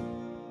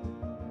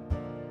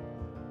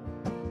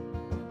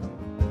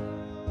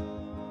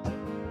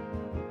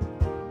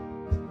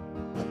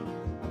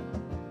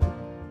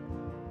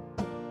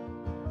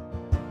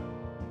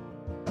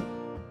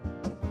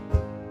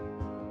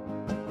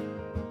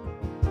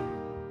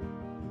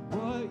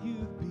 What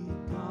you've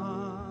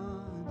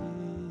begun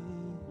in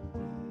me,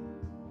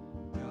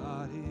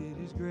 God, it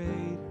is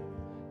greater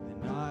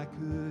than I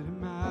could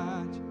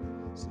imagine.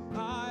 So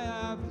I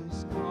have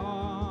this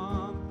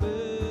confidence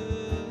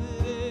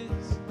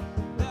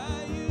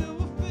that you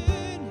will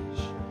finish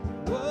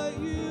what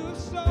you have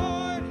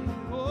started.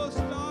 Oh,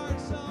 start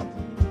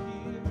something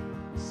here,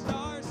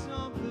 start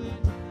something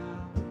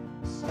now,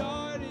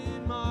 start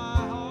in my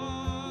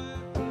heart,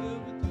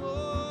 filled with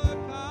your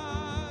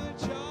power,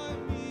 chart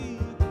me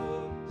a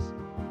course,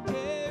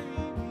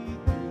 carry me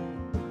through.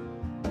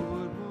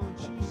 Lord, won't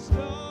you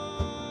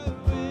start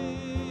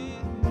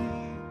with me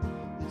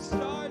and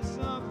start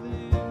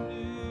something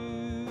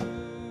new?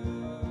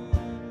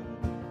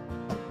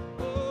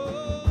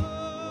 Oh,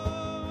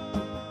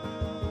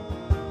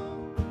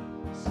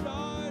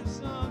 start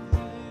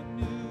something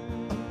new.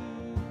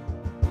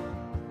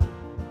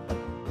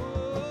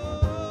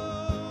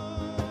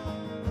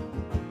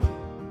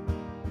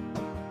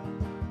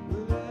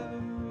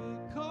 Whatever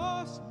it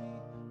costs me,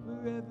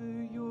 wherever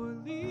you're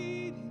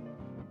leading,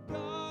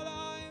 God, I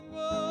am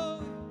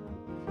going.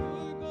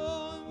 You're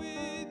going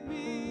with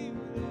me.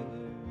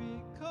 Whatever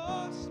it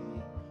costs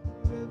me,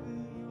 wherever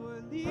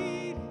you're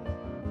leading,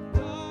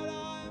 God,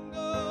 I am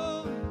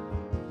going.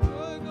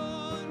 You're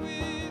going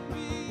with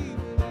me.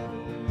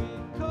 Whatever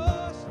it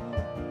costs me,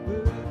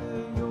 wherever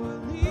you're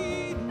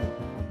leading,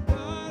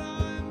 God, I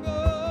am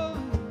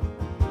going.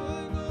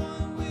 You're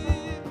going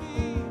with me.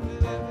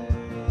 Whatever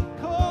it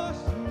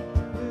costs me,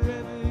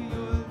 wherever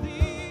you're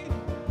leading,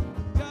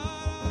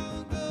 God,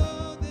 I'll go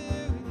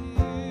there with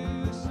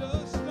you. So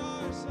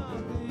start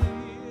something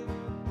here,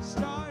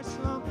 start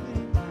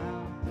something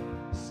now,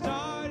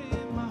 start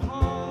in my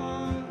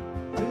heart,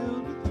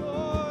 filled with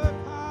your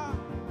power,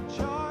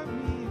 chart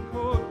me a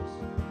course,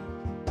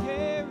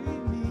 carry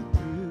me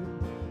through.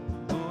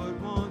 Lord,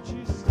 won't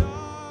you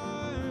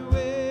start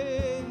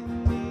with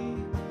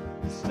me,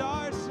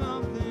 start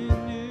something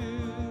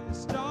new,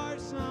 start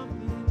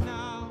something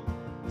now,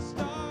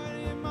 start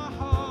in my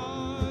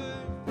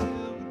heart,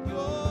 filled with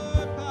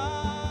your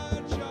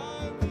power,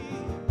 chart me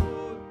a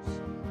course,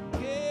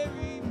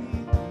 carry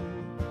me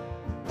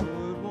through.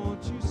 Lord,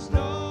 won't you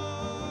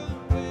start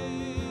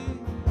with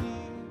me?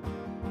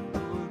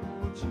 Lord,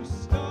 won't you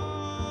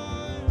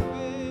start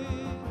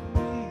with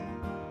me?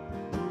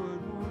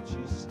 Lord, won't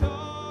you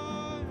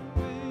start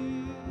with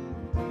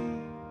me?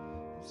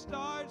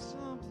 Start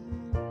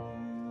something new.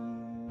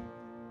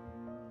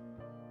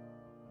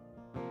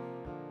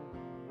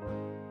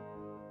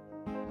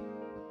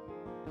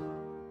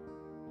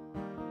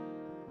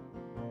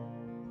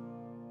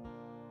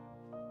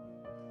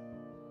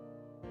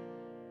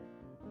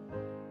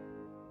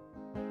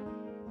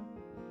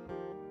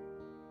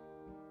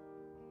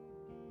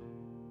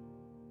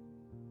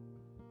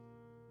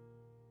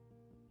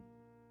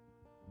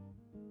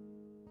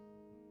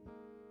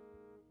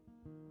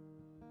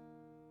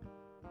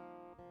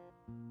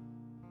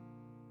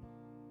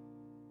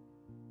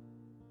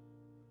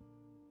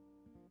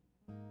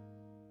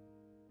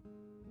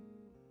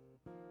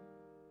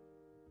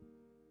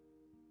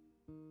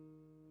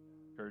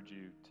 Urge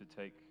you to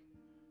take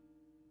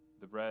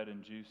the bread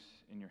and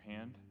juice in your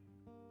hand.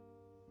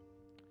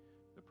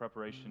 The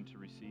preparation to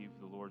receive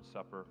the Lord's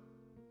Supper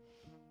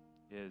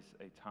is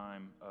a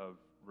time of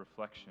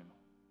reflection,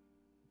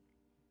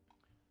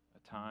 a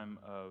time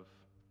of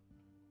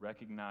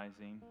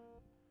recognizing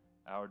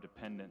our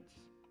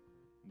dependence,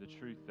 the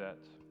truth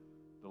that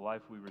the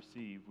life we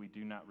receive, we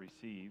do not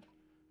receive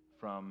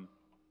from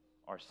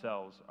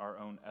ourselves, our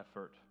own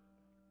effort,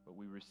 but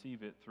we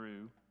receive it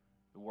through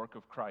the work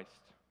of Christ.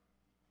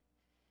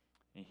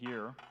 And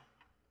here,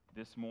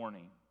 this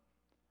morning,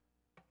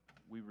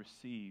 we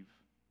receive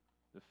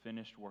the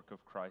finished work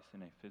of Christ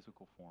in a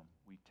physical form.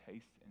 We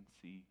taste and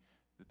see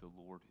that the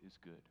Lord is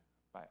good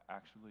by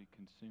actually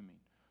consuming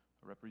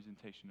a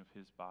representation of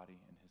his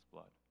body and his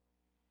blood.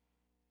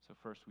 So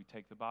first, we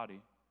take the body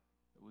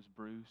that was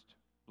bruised,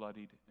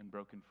 bloodied, and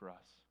broken for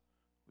us.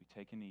 We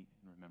take and eat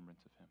in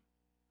remembrance of him.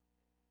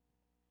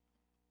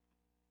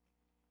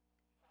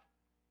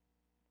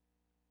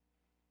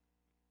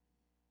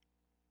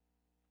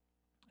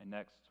 And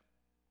next,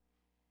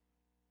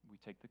 we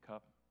take the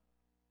cup,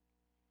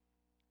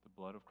 the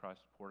blood of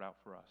Christ poured out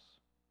for us,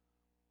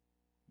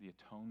 the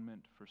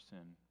atonement for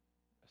sin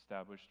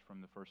established from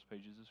the first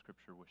pages of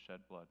Scripture with shed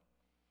blood.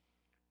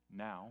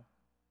 Now,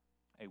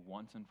 a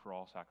once and for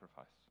all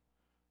sacrifice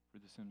for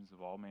the sins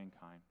of all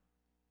mankind,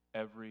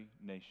 every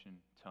nation,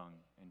 tongue,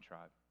 and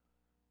tribe.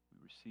 We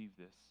receive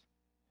this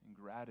in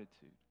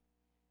gratitude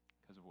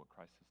because of what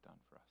Christ has done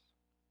for us.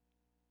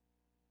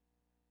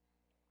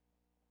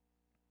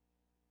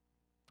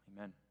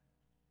 Amen.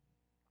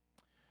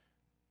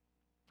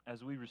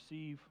 As we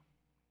receive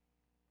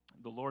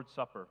the Lord's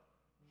Supper,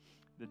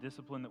 the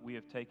discipline that we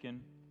have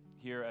taken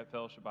here at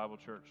Fellowship Bible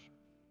Church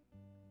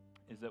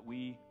is that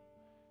we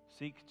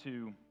seek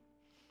to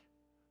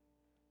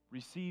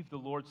receive the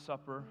Lord's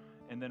Supper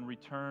and then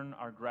return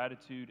our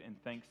gratitude and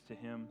thanks to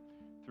Him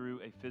through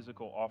a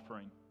physical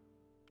offering.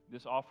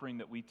 This offering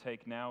that we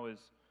take now is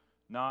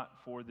not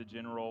for the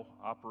general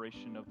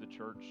operation of the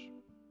church,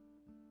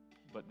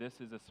 but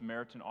this is a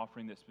Samaritan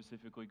offering that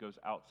specifically goes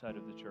outside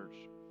of the church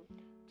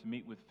to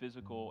meet with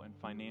physical and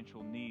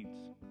financial needs,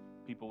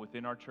 people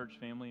within our church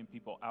family and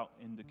people out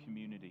in the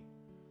community.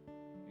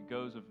 It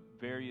goes of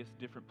various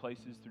different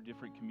places through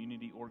different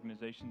community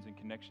organizations and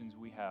connections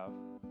we have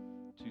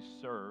to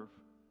serve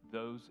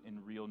those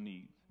in real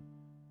need,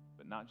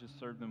 but not just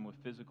serve them with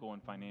physical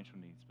and financial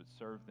needs, but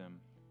serve them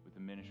with the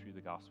ministry of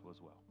the gospel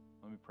as well.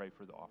 Let me pray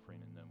for the offering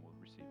and then we'll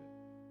receive it.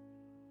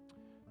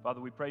 Father,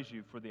 we praise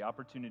you for the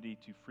opportunity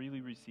to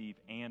freely receive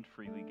and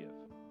freely give.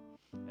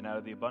 And out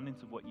of the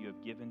abundance of what you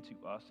have given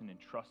to us and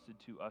entrusted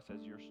to us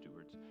as your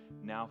stewards,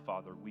 now,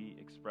 Father, we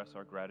express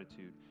our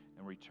gratitude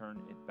and return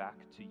it back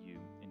to you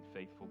in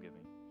faithful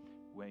giving.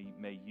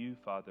 May you,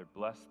 Father,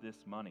 bless this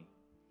money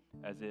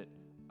as it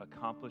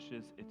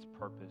accomplishes its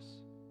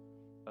purpose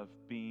of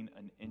being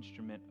an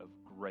instrument of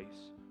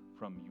grace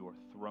from your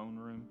throne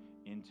room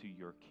into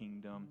your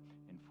kingdom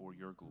and for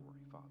your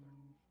glory, Father.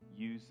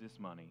 Use this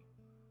money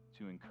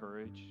to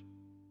encourage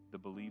the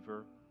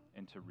believer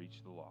and to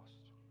reach the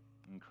lost.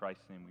 In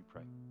Christ's name we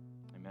pray.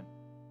 Amen.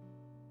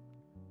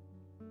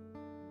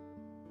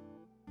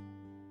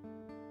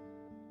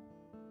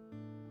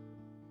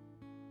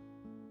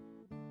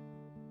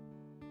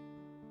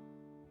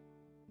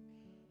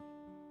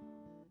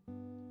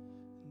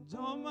 And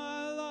all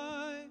my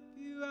life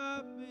you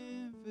have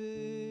been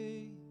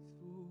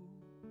faithful.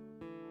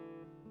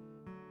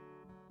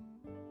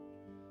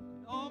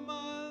 And all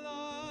my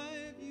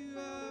life you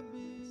have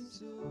been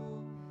so,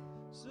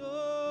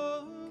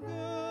 so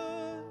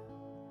good.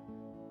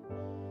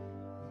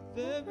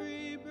 With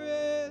every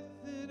breath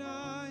that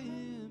I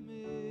am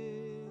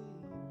able,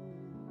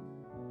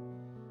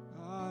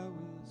 I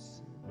will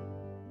sing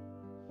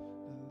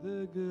of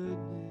the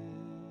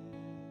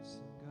goodness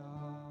of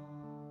God.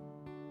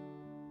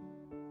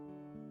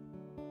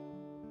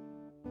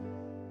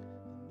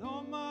 And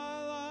all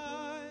my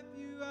life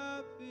you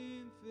have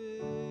been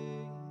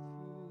faithful.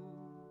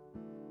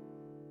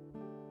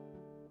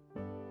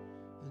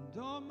 And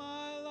all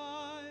my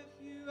life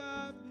you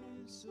have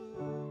been so,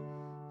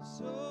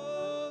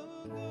 so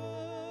good.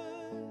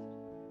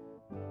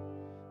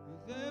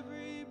 With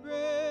every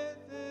breath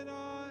that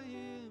I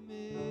am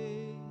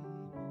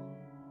able,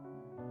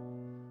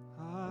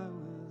 I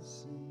will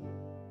sing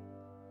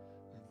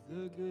of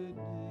the goodness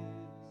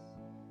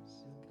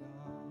of God.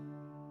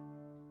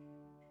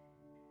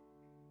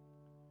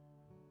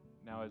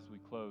 Now, as we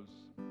close,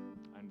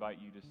 I invite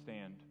you to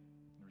stand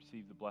and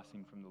receive the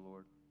blessing from the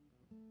Lord.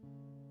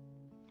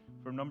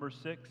 From Numbers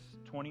 6,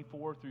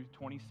 24 through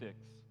 26,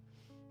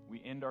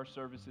 we end our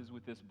services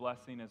with this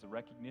blessing as a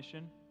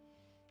recognition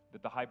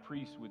that the high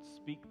priest would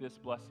speak this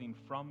blessing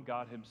from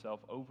God himself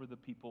over the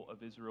people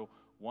of Israel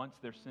once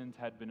their sins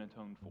had been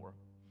atoned for.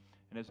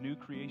 And as new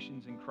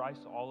creations in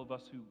Christ, all of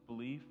us who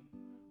believe,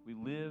 we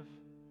live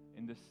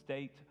in the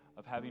state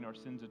of having our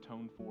sins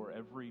atoned for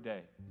every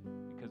day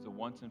because the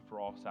once and for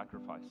all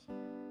sacrifice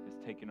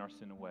has taken our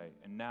sin away.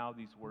 And now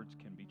these words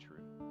can be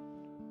true.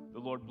 The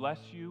Lord bless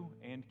you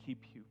and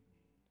keep you.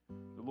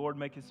 The Lord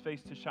make his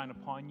face to shine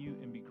upon you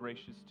and be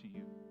gracious to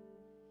you.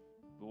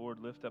 The Lord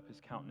lift up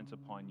his countenance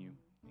upon you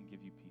and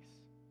give you peace.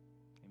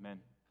 Amen.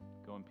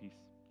 Go in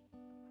peace.